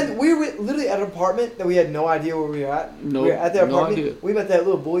had said, been, we were literally at an apartment that we had no idea where we were at. No- we were at the no apartment. idea. We met that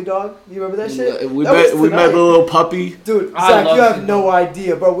little bully dog. You remember that shit? we That met was we met tonight. the little puppy. Dude, I Zach, love you have it. no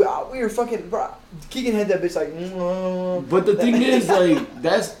idea, bro. We were fucking, bro. Keegan had that bitch like. Mm-hmm. But the thing is, like,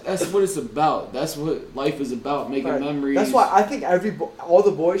 that's what it's about. That's what life is about, making Right. memories. That's why I think all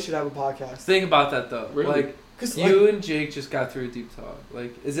the boys should have a podcast. Think about that though. Really? Like, 'Cause, you and Jake just got through a deep talk.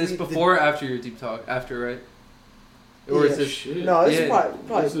 Like, is this We did- before or after your deep talk? After, right? Or Yeah. is this? Shit. No, this Yeah. is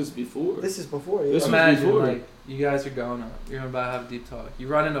probably This is before. this is before. This Yeah. was Imagine before. like you guys are going up. You're about to have a deep talk. You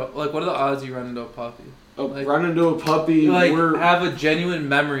run into like, what are the odds you run into a puppy? like- run into a puppy. You like we're have a genuine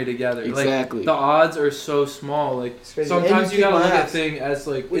memory together. Exactly. Like the odds are so small. Like It's crazy. sometimes And you gotta kick my look at ass, thing as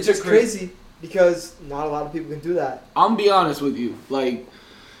like which it's is a crazy. crazy because not a lot of people can do that. I'm be honest with you. Like,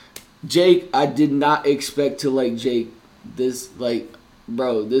 Jake, I did not expect to like Jake. This, like,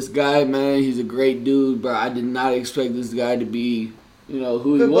 bro, this guy, man, he's a great dude, bro. I did not expect this guy to be, you know,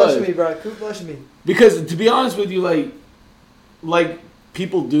 who he Quit was. blushing me, bro. Quit blushing me. Because to be honest with you, like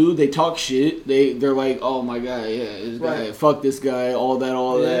people do, they talk shit. They're like, oh my god, yeah, this guy, Right. fuck this guy, all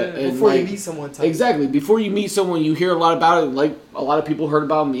that. And Before you like, meet someone, type. exactly, before you meet someone, you hear a lot about it. Like a lot of people heard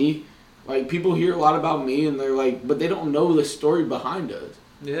about me. Like people hear a lot about me, and they're like, but they don't know the story behind us,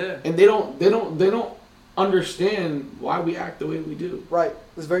 Yeah. and they don't understand why we act the way we do. Right.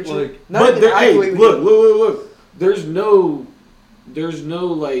 It's very true. Like, Not But even there, act hey, the way we look, do. look. There's no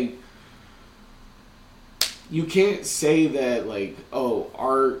like. You can't say that like, oh,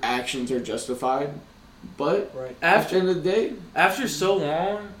 our actions are justified, but Right. at the end of the day, After so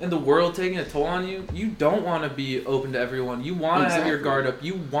long and the world taking a toll on you, you don't want to be open to everyone. You want to have your Exactly. guard up.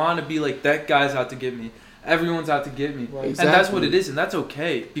 You want to be like, that guy's out to get me. Everyone's out to get me. Right. And that's what Exactly. it is, and that's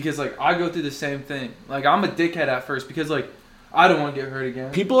okay. Because, like, I go through the same thing. Like, I'm a dickhead at first because, like, I don't want to get hurt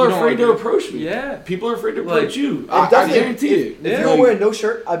again. people You are don't afraid wanna to get- approach me. Yeah. People are afraid to Like, approach you. And I definitely, guarantee it. If Yeah. you were wearing no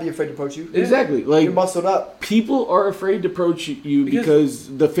shirt, I'd be afraid to approach you. Exactly. Like You're muscled up. people are afraid to approach you because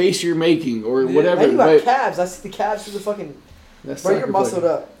the face you're making or Yeah. whatever. And you got but calves. I see the calves through the fucking. that's Bro, you're sacrificing. muscled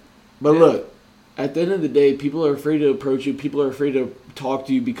up. But Yeah. look, at the end of the day, people are afraid to approach you. People are afraid to talk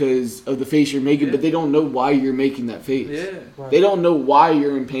to you because of the face you're making, Yeah. but they don't know why you're making that face. Yeah. Right. They don't know why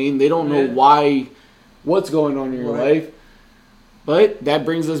you're in pain. They don't know Yeah. what's going on in your Right. life. But that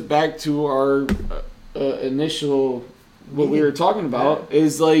brings us back to our initial, what we were talking about,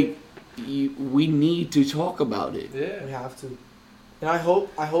 is like, we need to talk about it. We Yeah. have to. And I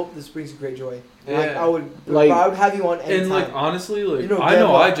hope this brings you great joy. And Yeah. I would have you on anytime. And, like, honestly, like, You know I damn know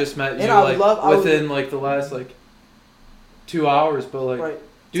well. I just met you, And I would like, love- I would- within, like, the last, like, 2 hours. But, like, right.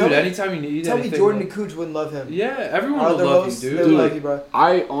 dude, Tell me- anytime you need Tell me anything. Jordan like, and Cooch wouldn't love him. yeah, everyone Our will other love hosts, you, they dude. would Dude. love you, bro.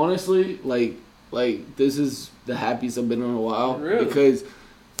 I honestly, like this is the happiest I've been in a while. Really? Because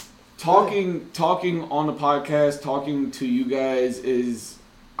talking on the podcast, talking to you guys is,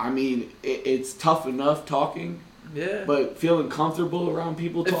 I mean, it's tough enough talking, Yeah. but feeling comfortable around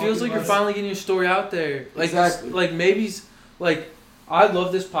people. It talking feels like you're about finally getting your story out there. Like, Exactly. like maybe, like, I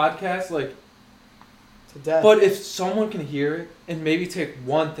love this podcast, like, To death. but if someone can hear it and maybe take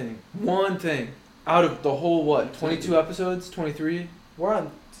one thing out of the whole, what, 22 episodes, 23, We're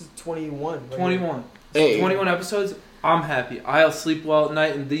on 21. Right 21, Hey. 21 episodes, I'm happy. I'll sleep well at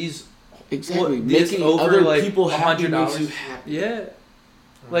night, and these, exactly this making over, other like, people happy 100 makes hours. you happy. yeah,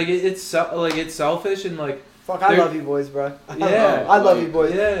 like it's selfish and like, Fuck, I They're- love you boys, bro. Yeah. I love you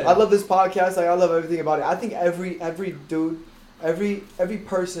boys. Yeah. I love this podcast. Like, I love everything about it. I think every dude, every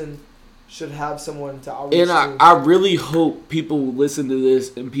person should have someone to outreach And to. I really hope people listen to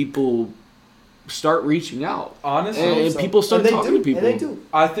this and people start reaching out. honestly, And people start And they talking do, to people. And they do.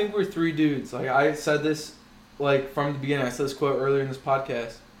 I think we're three dudes. Like, I said this, like, from the beginning. I said this quote earlier in this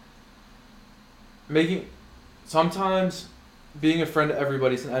podcast. Sometimes being a friend to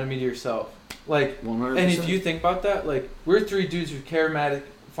everybody is an enemy to yourself. Like, 100%. and if you think about that, like, we're three dudes who are charismatic,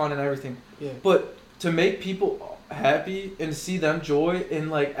 fun and everything. Yeah. But to make people happy and see them joy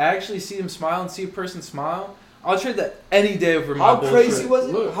and like actually see them smile and see a person smile, I'll trade that any day over my bullshit. How crazy was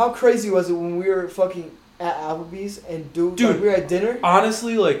it? Look. How crazy was it when we were fucking at Applebee's and Dude, like, we were at dinner?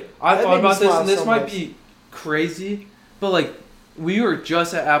 Honestly, like I That thought made me about this, smile and this so might much. be crazy, but like we were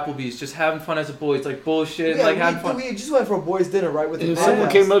just at Applebee's, just having fun as a boys, like bullshit, Yeah, like having fun. we just went for a boys' dinner, right? With And the if someone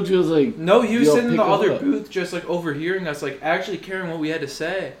podcast. came up to you and was like, No, he was Yo, sitting in the pick 'em other up. booth, just like overhearing us, like actually caring what we had to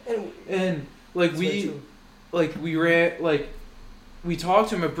say, and like That's very we, true. like we ran, like we talked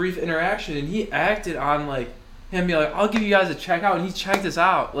to him a brief interaction, and he acted on like him being like, "I'll give you guys a check out," and he checked us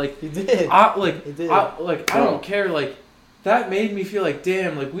out, like He did. I like He did. I Bro. don't care, like that made me feel like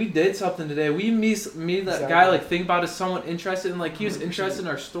damn, like we did something today. We made that Exactly. guy like think about as someone interested, and like he was 100%. interested in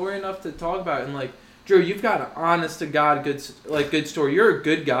our story enough to talk about it. And like Drew, you've got an honest to God good story. You're a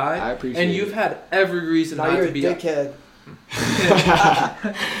good guy, I appreciate and it. you've had every reason Now not you're to a be. dickhead.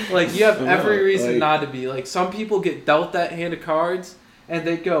 Like you have I know, every reason like- not to be. Like some people get dealt that hand of cards and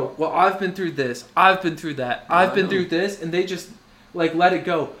they go, "Well, I've been through this. I've been through that. I I've been know. through this," and they just like let it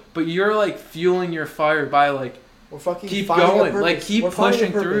go. But you're like fueling your fire by like We're fucking Keep finding a going, purpose. like, keep We're finding a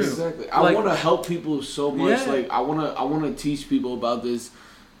pushing through. purpose. Exactly. I Like- want to help people so much. Yeah. Like I want to teach people about this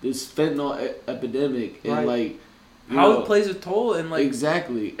fentanyl epidemic and Right. like you how know, it plays a toll and like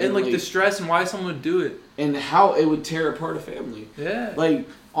exactly and like the stress and why someone would do it. and how it would tear apart a family. Yeah. Like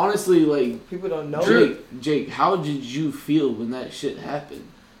honestly, like People don't know. Jake, how did you feel when that shit happened?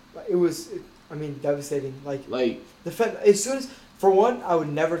 It was, I mean, devastating. Like Like as soon as, for one, I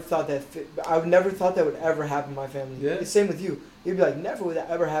would never thought that would ever happen to my family. Yeah. The same with you. You'd be like, never would that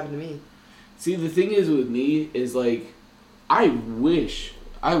ever happen to me. see, the thing is with me is like I wish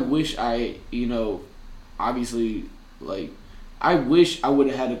I, you know, obviously, like, I wish I would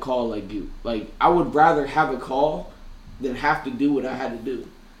have had a call like you. Like, I would rather have a call than have to do what I had to do.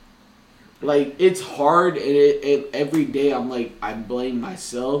 Like, it's hard, and every day I'm like, I blame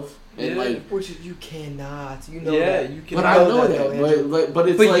myself. And, Yeah. like, Which you cannot. You know Yeah, that. you can. but I know though, that. Andrew. But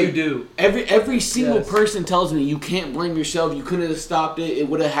it's But like, you do. every single Yes. person tells me you can't blame yourself. You couldn't have stopped it. It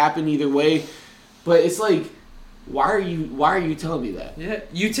would have happened either way. But it's like, why are you telling me that? Yeah,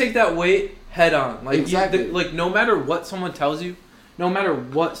 you take that weight head on. Like Exactly. like no matter what someone tells you,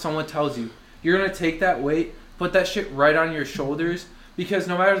 you're gonna take that weight, put that shit right on your shoulders, because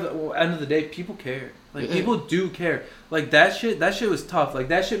no matter the end of the day, people care. Like Yeah. people do care. Like that shit was tough. Like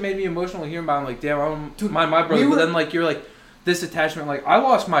that shit made me emotional hearing about. I'm like, damn, Dude, my brother. we But were- then like you're like. This attachment, like I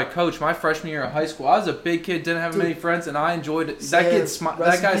lost my coach my freshman year of high school. I was a big kid, didn't have Dude. many friends, and I enjoyed it. That Sands. kid, Rest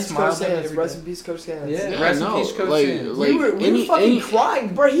that in guy peace, smiled Coach at me Sands. every Rest day. in peace, Coach Sands. Yeah. Rest in no, peace, Coach like, Sands. like, we were fucking any-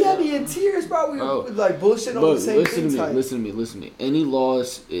 crying, bro. He had me in tears, bro. We were Bro. like bullshitting over Look, the same listen thing. to me. Listen to me. Any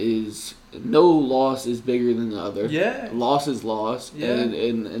loss is no loss is bigger than the other. Yeah. Loss is loss, Yeah.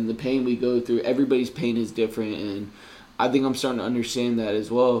 and the pain we go through. Everybody's pain is different, and I think I'm starting to understand that as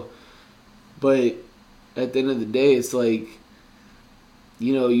well. But at the end of the day, it's like,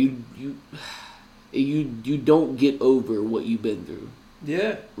 you know, you don't get over what you've been through.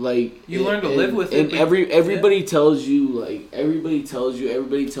 Yeah. Like You learn to live with it, and but- everybody tells you like everybody tells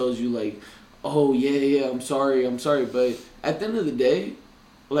you like, oh yeah, I'm sorry, but at the end of the day,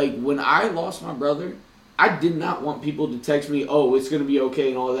 like when I lost my brother, I did not want people to text me, oh, it's gonna be okay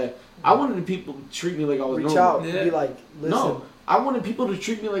and all that. I wanted people to treat me like I was Reach normal. out, Yeah. be like, listen. No, I wanted people to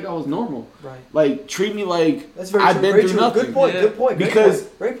treat me like I was normal. Right. Like treat me like That's very I've true. been Very through true. nothing. Good point. Yeah. Good point. Because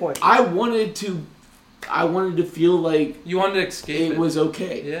great point. I wanted to feel like You wanted to escape it was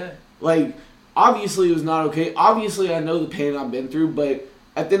okay. Yeah. Like, obviously it was not okay. Obviously I know the pain I've been through, but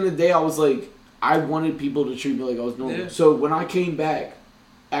at the end of the day I was like, I wanted people to treat me like I was normal. Yeah. So when I came back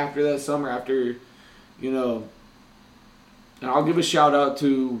after that summer, after, you know, and I'll give a shout out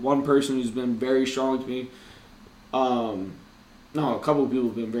to one person who's been very strong to me. No, a couple of people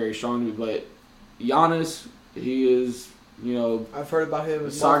have been very strong to me, but Giannis, he is, you know, I've heard about him.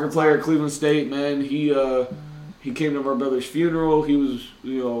 a soccer player at Cleveland State, man. He came to my brother's funeral. He was,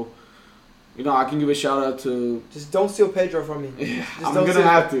 you know, I can give a shout out to. Just don't steal Pedro from me. Yeah, Just I'm don't gonna steal-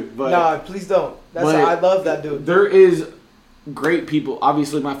 have to, but Nah, please don't. That's but I love that dude. there is great people.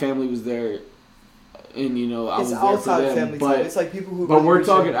 Obviously, my family was there, and you know, I It's was there for outside them. family But time. It's like people who. but really we're reach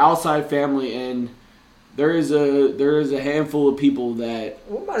talking out. outside family, and there is a handful of people that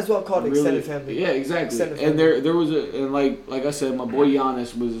We might as well call it really, extended family. Yeah, exactly. Extended And family. there was and like I said, my boy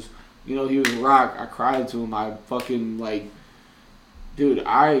Giannis was, you know, he was a rock. I cried to him. I fucking like, dude,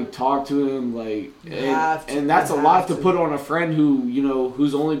 I talked to him like, You have to. and that's a You lot have to to. put on a friend who, you know,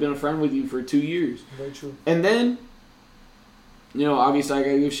 who's only been a friend with you for 2 years. Very true. And then, you know, obviously I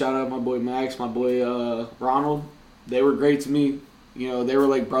gotta give a shout out to my boy Max, my boy Ronald. They were great to me. You know, they were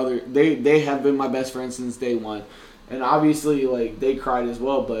like brother. They have been my best friends since day one, and obviously like they cried as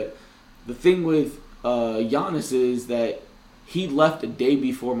well. But the thing with Giannis is that he left a day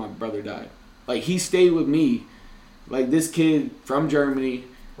before my brother died. Like he stayed with me, like this kid from Germany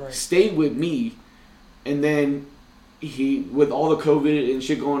stayed with me, and then he, with all the COVID and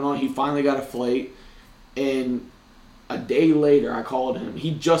shit going on, he finally got a flight, and a day later I called him.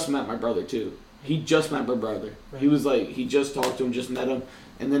 He just met my brother too. He just met my brother. He was like, he just talked to him, just met him,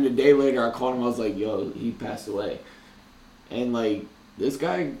 and then a day later I called him. I was like, yo, he passed away, and like this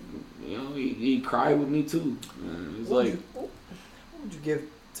guy, you know, he cried with me too. It was what would you give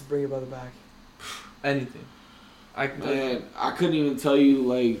to bring your brother back? Anything. I couldn't even tell you,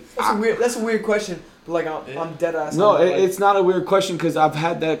 like... That's a weird question, but, like, I'm dead ass. No, it's not a weird question, because I've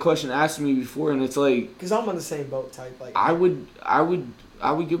had that question asked me before, and it's like... Because I'm on the same boat type, like... I would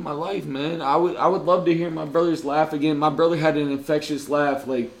give my life, man. I would love to hear my brother's laugh again. My brother had an infectious laugh.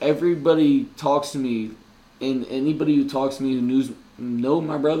 Like, everybody talks to me, and anybody who talks to me who know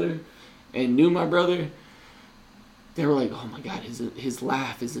my brother and knew my brother, they were like, oh my God, his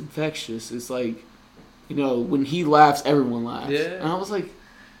laugh is infectious. It's like... You know, when he laughs, everyone laughs. Yeah. And I was like,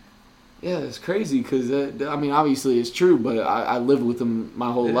 yeah, it's crazy because, I mean, obviously it's true, but I lived with him my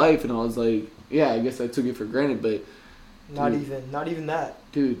whole life, and I was like, yeah, I guess I took it for granted, but... Not even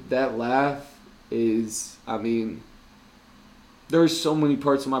that. Dude, that laugh is, I mean, there's so many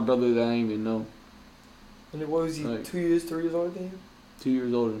parts of my brother that I didn't even know. And what was he, like, 2 years, 3 years older than you? 2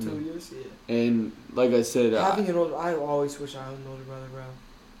 years older than me. 2 years, yeah. And like I said... I always wish I had an older brother, bro.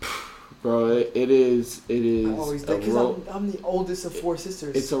 Bro, it is. I always did, because I'm the oldest of 4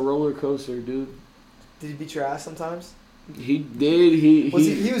 sisters. It's a roller coaster, dude. Did he beat your ass sometimes? He did. He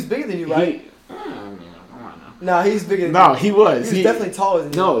was bigger than you, right? No, he's bigger than you. No, he was. He was definitely taller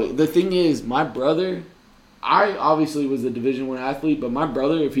than you. No, the thing is, my brother, I obviously was a Division I athlete, but my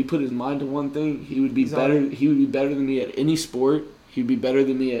brother, if he put his mind to one thing, he would be better. He would be better than me at any sport. He'd be better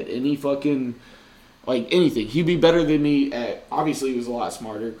than me at any fucking... Like, anything. He'd be better than me at... Obviously, he was a lot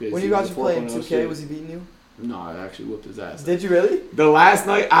smarter. When you guys were playing 2K, was he beating you? No, I actually whooped his ass. Did you really? The last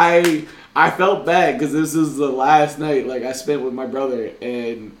night, I felt bad because this was the last night, like, I spent with my brother.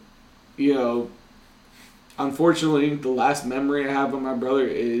 And, you know, unfortunately, the last memory I have of my brother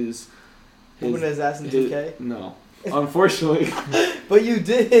is... Whooping his ass in 2K? No. Unfortunately. But you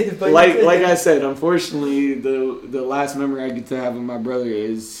did. Like I said, unfortunately, the last memory I get to have of my brother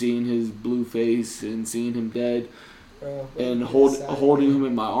is seeing his blue face and seeing him dead, and holding him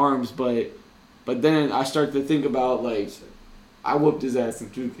in my arms. But then I start to think about, like, I whooped his ass in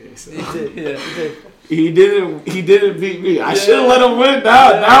 2K. So. He did. Yeah, he did. He didn't beat me. I should have let him win.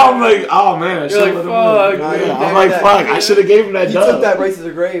 Now I'm like, oh man, I should have let him win. Yeah, I'm like, fuck, I should have gave him that dub. He took that right to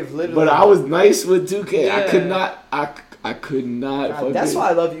the grave, literally. But I was nice with 2K. Yeah. I could not. God, that's why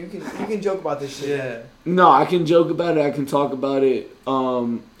I love you. You can joke about this shit. Yeah. No, I can joke about it. I can talk about it.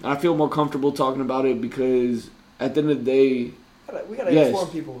 I feel more comfortable talking about it because at the end of the day, we gotta inform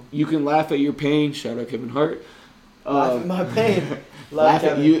people. You can laugh at your pain. Shout out Kevin Hart. Laugh at my pain. Laugh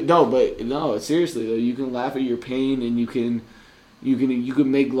at you. No, seriously though, you can laugh at your pain and you can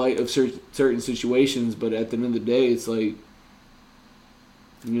make light of certain situations, but at the end of the day, it's like,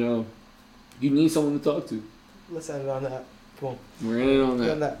 you know, you need someone to talk to. Let's end it on that. Come on. We're ending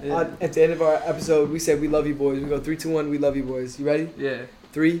on that. Yeah. At the end of our episode, we said we love you boys. We go 3, 2, 1. We love you boys. You ready? Yeah.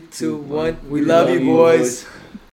 3, 2, 1. We love you boys.